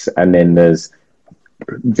flips, and then there's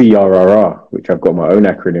VRRR, which I've got my own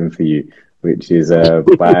acronym for you, which is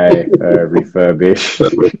buy, refurbish,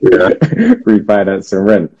 refinance, and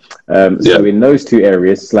rent. So in those two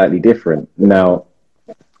areas, slightly different. Now,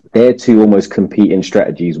 they're two almost competing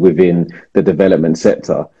strategies within the development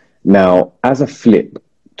sector. Now, as a flip,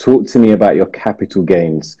 talk to me about your capital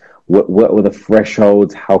gains. What were the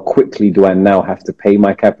thresholds? How quickly do I now have to pay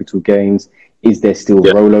my capital gains? Is there still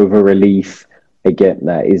rollover relief? Again,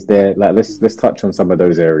 is there, like, let's touch on some of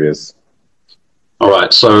those areas. All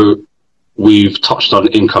right. So we've touched on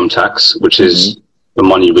income tax, which is the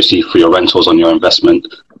money you receive for your rentals on your investment.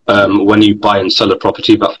 When you buy and sell a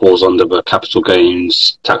property, that falls under the capital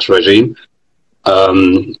gains tax regime,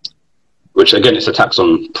 which again, it's a tax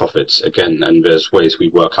on profits again, and there's ways we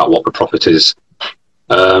work out what the profit is.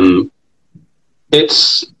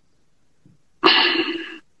 It's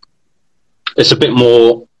a bit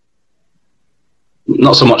more,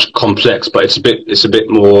 not so much complex, but it's a bit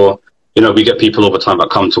more, we get people all the time that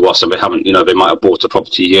come to us and they haven't, they might have bought a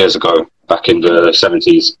property years ago, back in the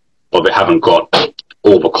 70s, but they haven't got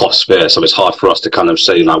all the costs there. So it's hard for us to kind of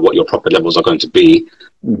say what your profit levels are going to be.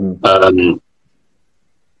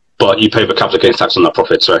 But you pay the capital gains tax on that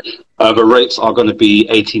profit. So the rates are going to be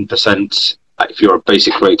 18% if you're a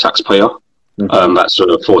basic rate taxpayer. That's sort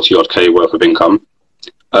of 40 odd K worth of income.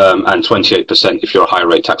 And 28% if you're a higher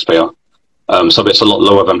rate taxpayer. So it's a lot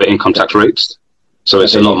lower than the income tax rates. So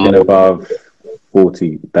it's a lot more. Above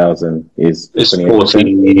 40,000 is. It's 40. I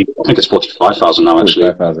think it's 45,000 now.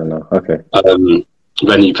 Actually. 45,000 now. Okay.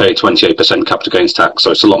 Then you pay 28% capital gains tax.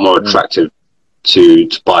 So it's a lot more attractive to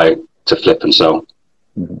buy, to flip and sell.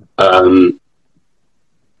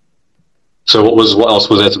 So what else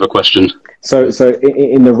was there to the question? So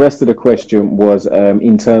in the rest of the question was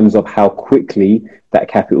in terms of how quickly that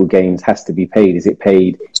capital gains has to be paid. Is it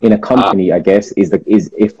paid in a company? I guess is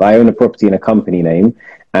if I own a property in a company name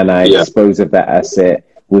and I dispose of that asset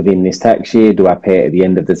within this tax year, do I pay it at the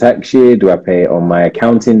end of the tax year? Do I pay it on my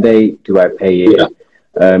accounting date? Do I pay it?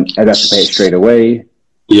 I have to pay it straight away.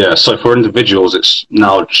 Yeah. So for individuals, it's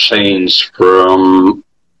now changed from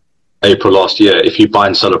April last year. If you buy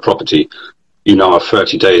and sell a property, you now have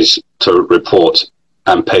 30 days to report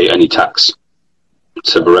and pay any tax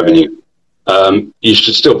to the revenue. You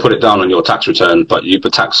should still put it down on your tax return, but the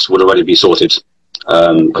tax would already be sorted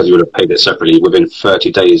because you would have paid it separately within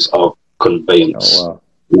 30 days of conveyance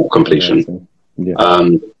or completion.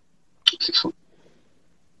 We'll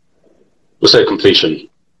say completion.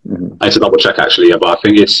 I need to double check actually, but I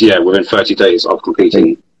think it's within 30 days of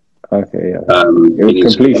completing. Okay,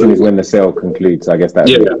 completion is when the sale concludes. I guess that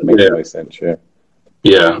makes no sense.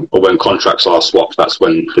 Yeah, or when contracts are swapped, that's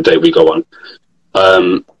when the day we go on.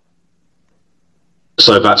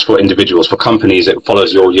 So that's for individuals. For companies, it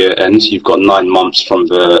follows your year end. You've got 9 months from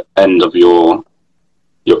the end of your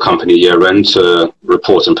company year end to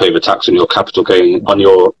report and pay the tax on your capital gain on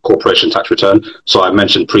your corporation tax return. So I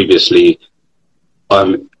mentioned previously,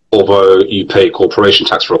 although you pay corporation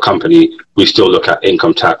tax for a company, we still look at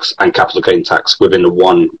income tax and capital gain tax within the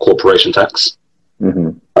one corporation tax.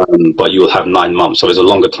 But you will have 9 months. So there's a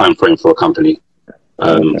longer time frame for a company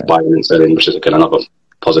buying and selling, which is again another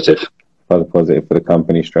positive. Positive for the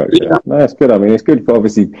company structure. No, that's good. I mean, it's good for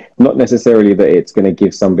obviously not necessarily that it's going to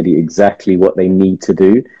give somebody exactly what they need to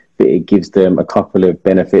do, but it gives them a couple of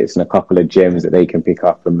benefits and a couple of gems that they can pick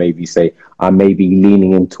up and maybe say, I may be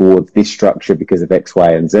leaning in towards this structure because of X,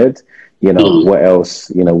 Y, and Z. What else?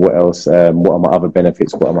 What are my other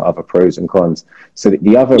benefits? What are my other pros and cons? So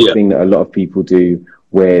the other thing that a lot of people do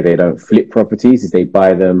where they don't flip properties is they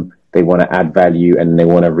buy them, they want to add value, and they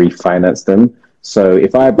want to refinance them. So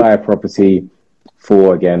if I buy a property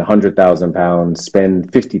for, again, £100,000,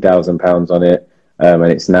 spend £50,000 on it, and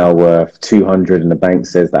it's now worth 200, and the bank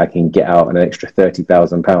says that I can get out an extra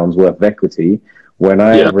 £30,000 worth of equity, when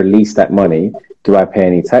I release that money, do I pay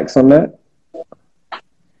any tax on that?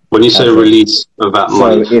 When you say release of that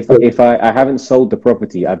money, so if I haven't sold the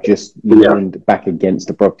property, I've just loaned back against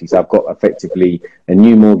the property. So I've got effectively a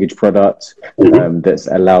new mortgage product that's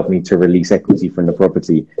allowed me to release equity from the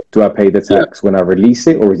property. Do I pay the tax when I release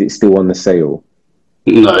it, or is it still on the sale?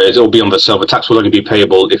 No, it'll be on the sale. The tax will only be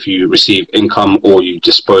payable if you receive income or you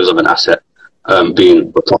dispose of an asset,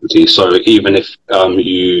 being the property. So even if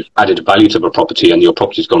you added value to the property and your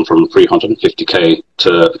property's gone from 350k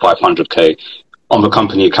to 500k, on the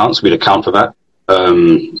company accounts, we'd account for that,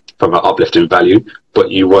 for that uplift in value,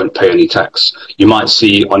 but you won't pay any tax. You might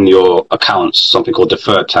see on your accounts something called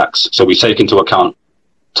deferred tax. So we take into account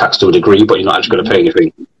tax to a degree, but you're not actually going to pay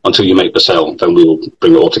anything until you make the sale. Then we'll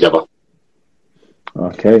bring it all together.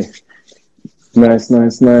 Okay. Nice.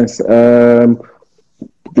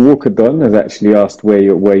 Walker Don has actually asked where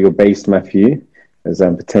you're based, Matthew. As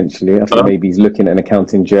potentially, I think maybe he's looking at an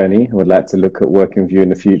accounting journey. Would like to look at working with you in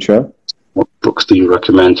the future. What books do you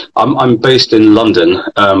recommend? I'm based in London,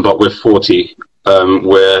 but we're 40.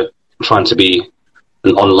 We're trying to be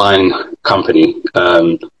an online company,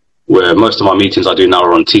 where most of my meetings I do now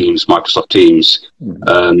are on Teams, Microsoft Teams.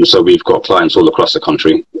 So we've got clients all across the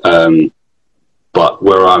country. But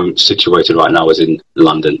where I'm situated right now is in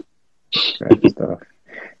London.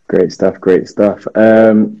 Great stuff.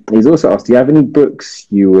 He's also asked, do you have any books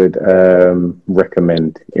you would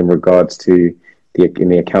recommend in regards to in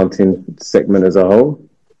the accounting segment as a whole?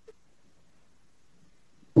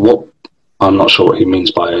 I'm not sure what he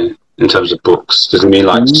means by in terms of books. Does it mean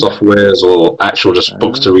like softwares or actual just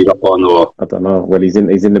books to read up on? Or I don't know. Well, he's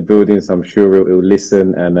in the building, so I'm sure he'll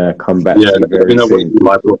listen and come back. Yeah, to you very soon.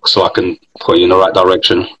 My book, so I can point you in the right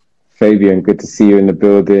direction. Fabian, good to see you in the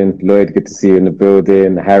building. Lloyd, good to see you in the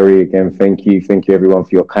building. Harry, again, thank you everyone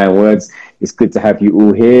for your kind words. It's good to have you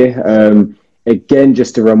all here. Again,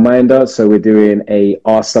 just a reminder, so we're doing a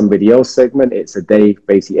Ask Somebody Else segment. It's a day,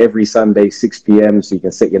 basically every Sunday, 6 p.m, so you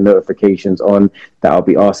can set your notifications on that. I'll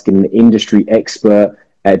be asking an industry expert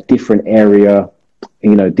at a different area,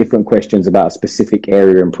 different questions about a specific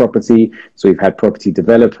area in property. So we've had property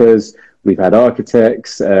developers, we've had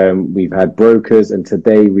architects, we've had brokers, and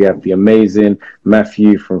today we have the amazing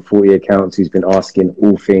Matthew from 40 Accounts, who's been asking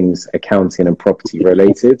all things accounting and property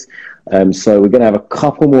related. So we're going to have a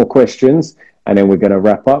couple more questions, and then we're going to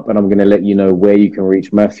wrap up, and I'm going to let you know where you can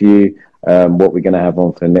reach Matthew, what we're going to have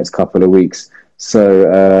on for the next couple of weeks. So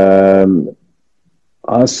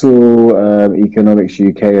I saw Economics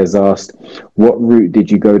UK has asked, what route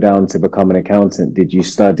did you go down to become an accountant? Did you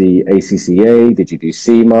study ACCA? Did you do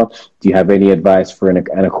CIMA? Do you have any advice for an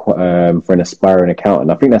aspiring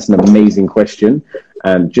accountant? I think that's an amazing question.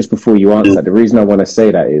 And just before you answer that, the reason I want to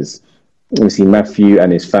say that is, obviously, Matthew and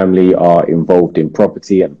his family are involved in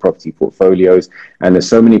property and property portfolios. And there's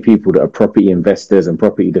so many people that are property investors and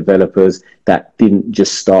property developers that didn't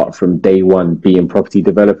just start from day one being property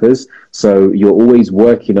developers. So you're always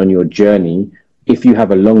working on your journey. If you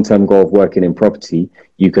have a long-term goal of working in property,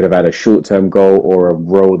 you could have had a short-term goal or a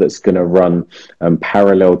role that's going to run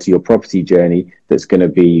parallel to your property journey, that's going to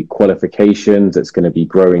be qualifications, that's going to be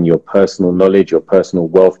growing your personal knowledge, your personal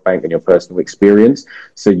wealth bank, and your personal experience.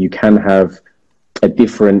 So you can have a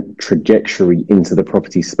different trajectory into the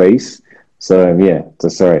property space. So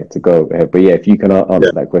sorry to go ahead, but if you can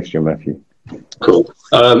answer that question, Matthew. Cool.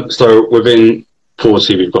 So within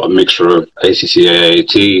 40, we've got a mixture of ACCA,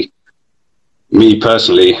 AAT. Me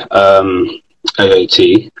personally,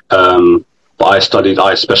 AAT, but I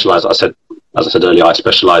specialized, as I said earlier, I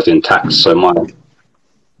specialized in tax. So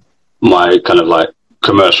my kind of like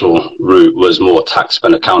commercial route was more tax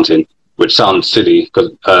and accounting, which sounds silly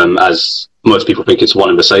because as most people think it's one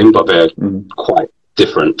and the same, but they're quite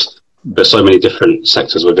different. There's so many different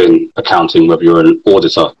sectors within accounting, whether you're an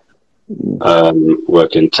auditor,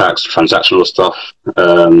 work in tax, transactional stuff.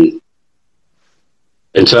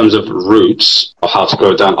 In terms of routes or how to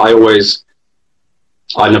go down, I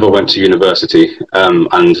never went to university,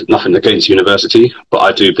 and nothing against university, but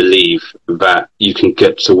I do believe that you can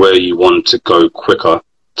get to where you want to go quicker,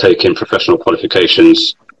 taking professional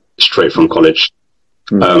qualifications straight from college,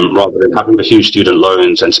 rather than having the huge student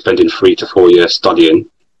loans and spending 3 to 4 years studying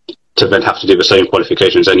to then have to do the same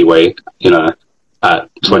qualifications anyway, at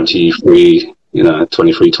 23,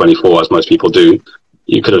 24, as most people do.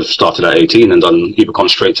 You could have started at 18 and either gone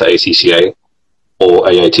straight to ACCA or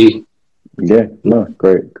AAT. Yeah, no,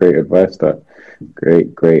 great advice.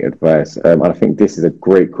 Great advice. I think this is a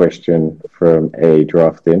great question from A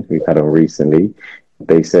Drafting, we've had on recently.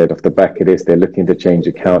 They said off the back of this, they're looking to change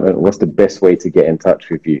accountant. What's the best way to get in touch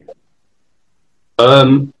with you?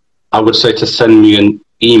 I would say to send me an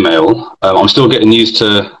email. I'm still getting used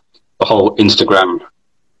to the whole Instagram.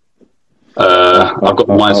 I've got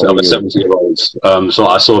the mindset of a 70-year-old. So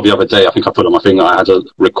I saw the other day, I think I put on my thing, I had a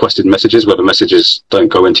requested messages where the messages don't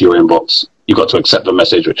go into your inbox. You've got to accept the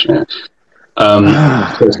message, which, so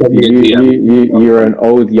you're an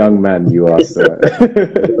old young man, you are, sir.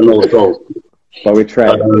 An old dog. But we're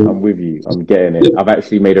trying. I'm with you. I'm getting it. I've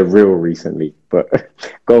actually made a reel recently, but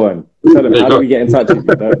go on. Tell them, how do we get in touch with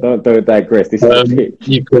you? Don't digress. This is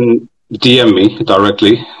you can DM me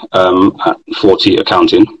directly at 40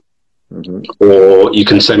 Accounting. Or you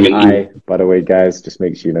can send me an email. By the way, guys, just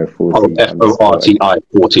make sure you know 40. FORTI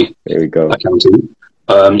 40. There we go. Accounting.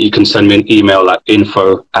 You can send me an email at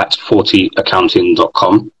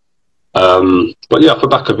info@40accounting.com. But yeah, for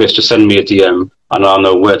back of this, just send me a DM and I'll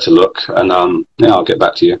know where to look, and I'll get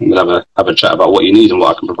back to you and we'll have a chat about what you need and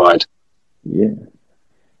what I can provide. Yeah.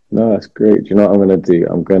 No, that's great. Do you know what I'm going to do?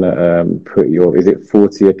 I'm going to put is it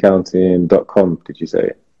 40accounting.com, did you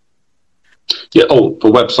say? Yeah,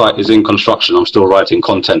 the website is in construction. I'm still writing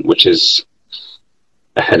content, which is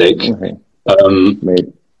a headache. Okay.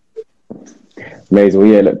 Amazing. Well,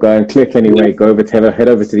 yeah, look, go and click anyway. Go over to head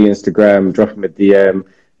over to the Instagram, drop him a DM,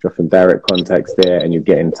 drop him direct contacts there, and you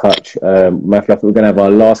get in touch. Matthew, I think we're going to have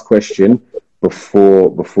our last question before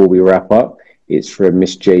we wrap up. It's from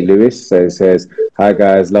Miss J. Lewis. So it says, "Hi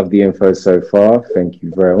guys, love the info so far. Thank you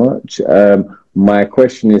very much. My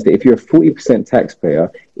question is that if you're a 40% taxpayer,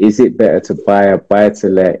 is it better to buy a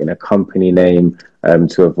buy-to-let in a company name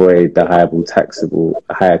to avoid the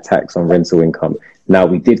higher tax on rental income?" Now,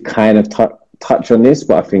 we did kind of touch on this,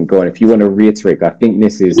 but I think, go on, if you want to reiterate, I think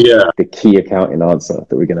this is the key accounting answer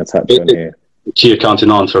that we're going to touch on here. The key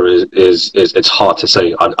accounting answer is it's hard to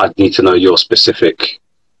say. I need to know your specific.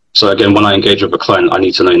 So again, when I engage with a client, I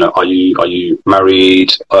need to know, are you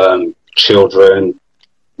married, children,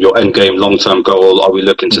 your end game, long-term goal? Are we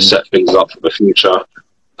looking to set things up for the future?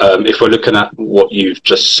 If we're looking at what you've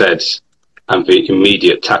just said and the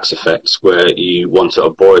immediate tax effects where you want to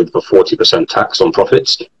avoid the 40% tax on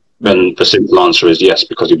profits, then the simple answer is yes,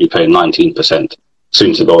 because you'll be paying 19%,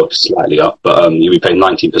 soon to go slightly up, but you'll be paying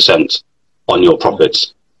 19% on your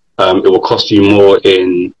profits. It will cost you more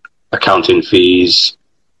in accounting fees,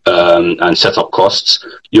 and setup costs.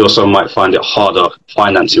 You also might find it harder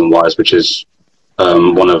financing wise, which is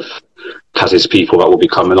one of Kaz's people that will be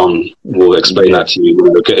coming on will explain that to you.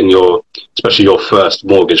 You're getting especially your first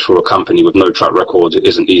mortgage for a company with no track record, it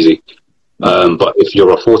isn't easy. But if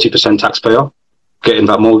you're a 40% taxpayer, getting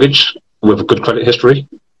that mortgage with a good credit history,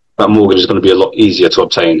 that mortgage is going to be a lot easier to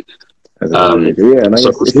obtain. And I guess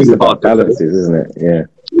it's really about balances, isn't it? Yeah,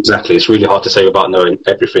 exactly. It's really hard to say without knowing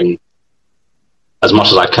everything as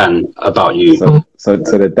much as I can about you. So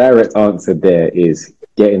the direct answer there is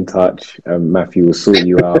get in touch. Matthew will sort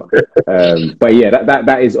you out. But yeah,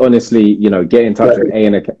 that is honestly, get in touch with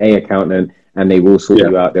a accountant, and they will sort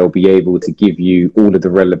you out. They'll be able to give you all of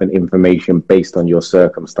the relevant information based on your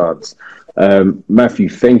circumstance. Matthew,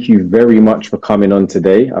 thank you very much for coming on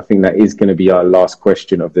today. I think that is going to be our last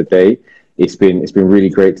question of the day. It's been really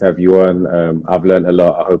great to have you on. I've learned a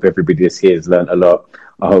lot. I hope everybody that's here has learned a lot.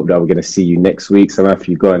 I hope that we're going to see you next week. So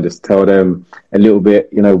Matthew, go and just tell them a little bit,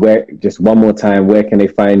 where, just one more time, where can they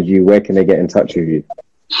find you? Where can they get in touch with you?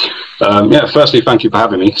 Firstly, thank you for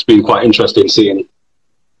having me. It's been quite interesting seeing,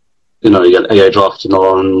 you had AA drafting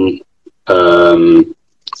on,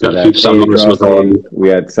 we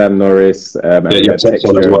had Sam Norris, and we had Tex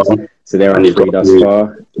Jones. Well. So they're on free thus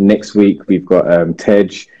far. Next week, we've got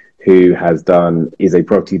Tej, who is a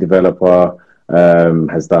property developer,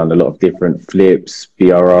 has done a lot of different flips,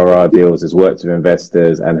 BRRR deals, has worked with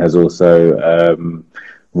investors, and has also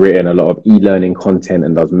written a lot of e-learning content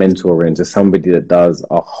and does mentoring. So somebody that does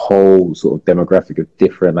a whole sort of demographic of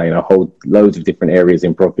different, loads of different areas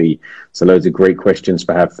in property. So loads of great questions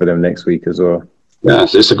to have for them next week as well. Yeah,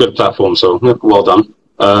 it's a good platform, so well done.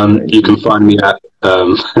 You can find me at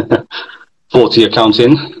 40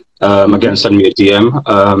 Accounting. Again, send me a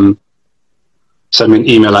DM. Send me an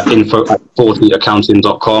email at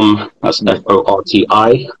info@40accounting.com. That's FORTI.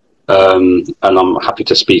 And I'm happy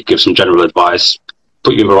to give some general advice,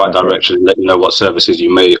 put you in the right direction, and let you know what services you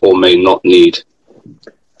may or may not need.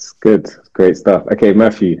 That's good. That's great stuff. Okay,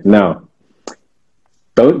 Matthew, now,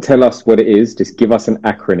 don't tell us what it is. Just give us an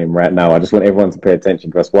acronym right now. I just want everyone to pay attention.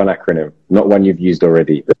 Give us one acronym, not one you've used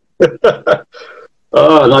already.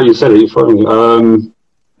 Oh, no, you said it. You're funny.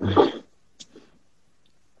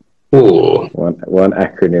 One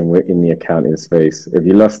acronym in the accounting space. If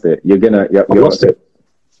you lost it, you're lost it.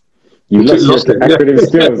 You lost your acronym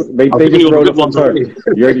skills. They just rolled off the tongue.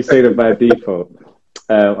 You already said it by default.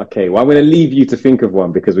 Okay, well, I'm going to leave you to think of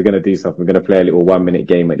one because we're going to do something. We're going to play a little 1-minute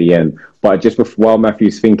game at the end. But just while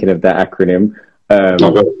Matthew's thinking of that acronym,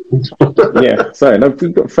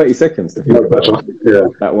 we've got 30 seconds to think about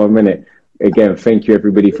that 1 minute. Again, thank you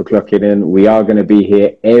everybody for clocking in. We are going to be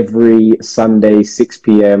here every Sunday, 6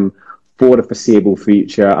 p.m. for the foreseeable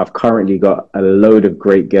future. I've currently got a load of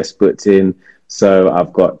great guests booked in. So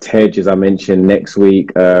I've got Tej, as I mentioned, next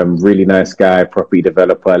week. Really nice guy, property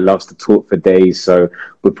developer, loves to talk for days. So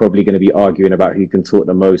we're probably going to be arguing about who can talk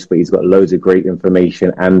the most, but he's got loads of great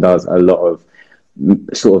information and does a lot of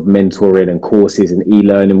sort of mentoring and courses and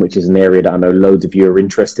e-learning, which is an area that I know loads of you are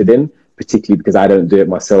interested in, particularly because I don't do it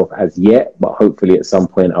myself as yet, but hopefully at some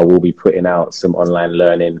point I will be putting out some online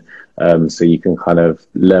learning, so you can kind of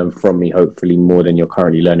learn from me, hopefully more than you're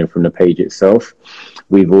currently learning from the page itself.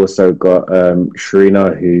 We've also got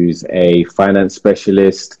Sharina, who's a finance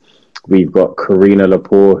specialist. We've got Karina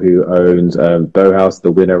Lepore, who owns Dough House,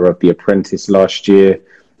 the winner of The Apprentice last year.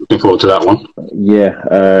 Looking forward to that one.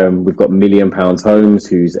 Yeah, we've got Million Pounds Homes,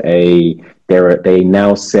 who's they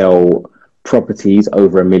now sell properties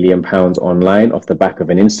over £1 million online off the back of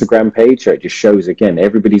an Instagram page. So it just shows, again,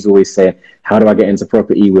 everybody's always saying, how do I get into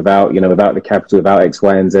property without the capital, without X,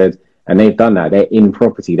 Y, and Z? And they've done that. They're in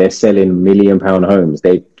property. They're selling £1 million homes.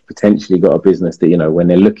 They've potentially got a business that, when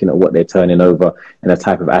they're looking at what they're turning over and the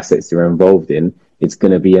type of assets they're involved in, it's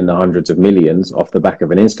going to be in the hundreds of millions off the back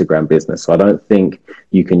of an Instagram business. So I don't think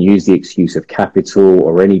you can use the excuse of capital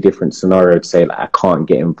or any different scenario to say, like, I can't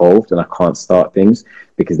get involved and I can't start things,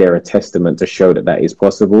 because they're a testament to show that that is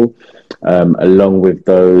possible. Along with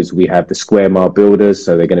those, we have the Square Mile Builders.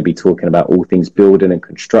 So they're going to be talking about all things building and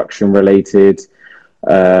construction related.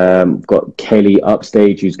 Got Kelly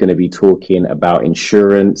Upstage, who's going to be talking about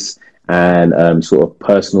insurance and sort of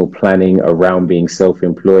personal planning around being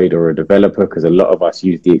self-employed or a developer, because a lot of us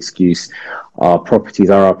use the excuse our properties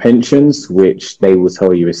are our pensions, which they will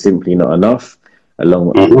tell you is simply not enough, along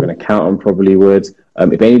with an accountant probably would.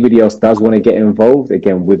 If anybody else does want to get involved,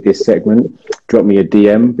 again, with this segment, drop me a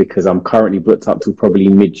DM, because I'm currently booked up to probably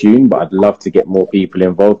mid-June, but I'd love to get more people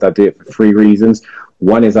involved. I do it for 3 reasons.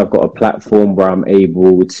 One is I've got a platform where I'm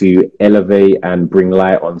able to elevate and bring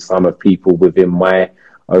light on some of people within my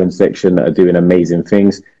own section that are doing amazing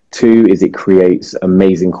things. 2 is it creates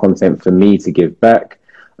amazing content for me to give back.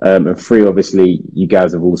 And 3, obviously, you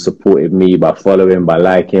guys have all supported me by following, by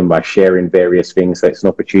liking, by sharing various things. So it's an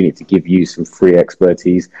opportunity to give you some free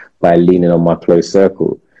expertise by leaning on my close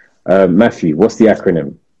circle. Matthew, what's the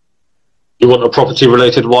acronym? You want a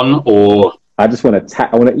property-related one, or? I just want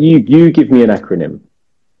to you give me an acronym.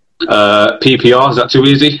 PPR, is that too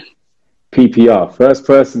easy? PPR. First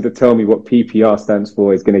person to tell me what PPR stands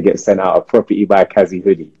for is going to get sent out a Property by Kazi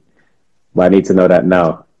hoodie. But I need to know that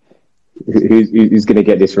now. Who's going to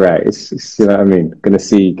get this right? It's you know what I mean. Going to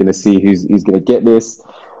see who's going to get this.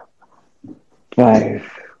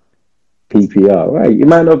 5 PPR. Right, it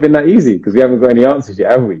might not have been that easy because we haven't got any answers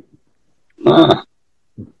yet, have we?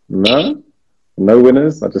 No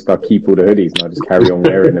winners. I'll keep all the hoodies and I'll just carry on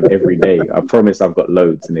wearing them every day. I promise I've got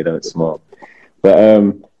loads and they don't smell. But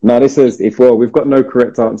no, this is we've got no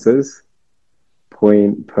correct answers.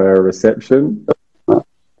 Point per reception.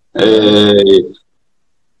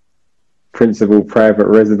 Principal private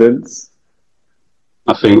residence.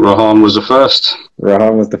 I think Rahan was the first.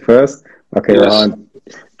 Rahan was the first? Okay, yes. Rahan,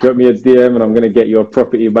 drop me a DM and I'm going to get your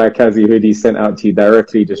Property by Kazi hoodie sent out to you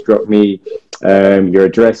directly. Just drop me your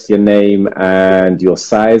address, your name, and your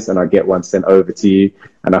size, and I'll get one sent over to you.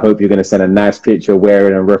 And I hope you're going to send a nice picture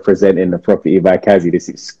wearing and representing the Property by Kazi, this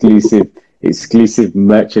exclusive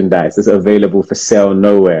merchandise that's available for sale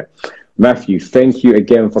nowhere. Matthew, thank you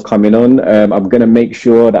again for coming on. I'm going to make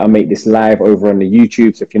sure that I make this live over on the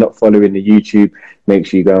YouTube. So if you're not following the YouTube, make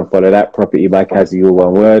sure you go and follow that, Property by Kazi, all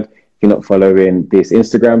one word. If you're not following this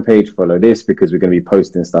Instagram page, follow this, because we're going to be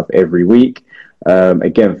posting stuff every week.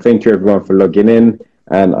 Again, thank you everyone for logging in,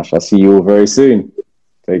 and I shall see you all very soon.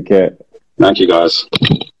 Take care. Thank you, guys.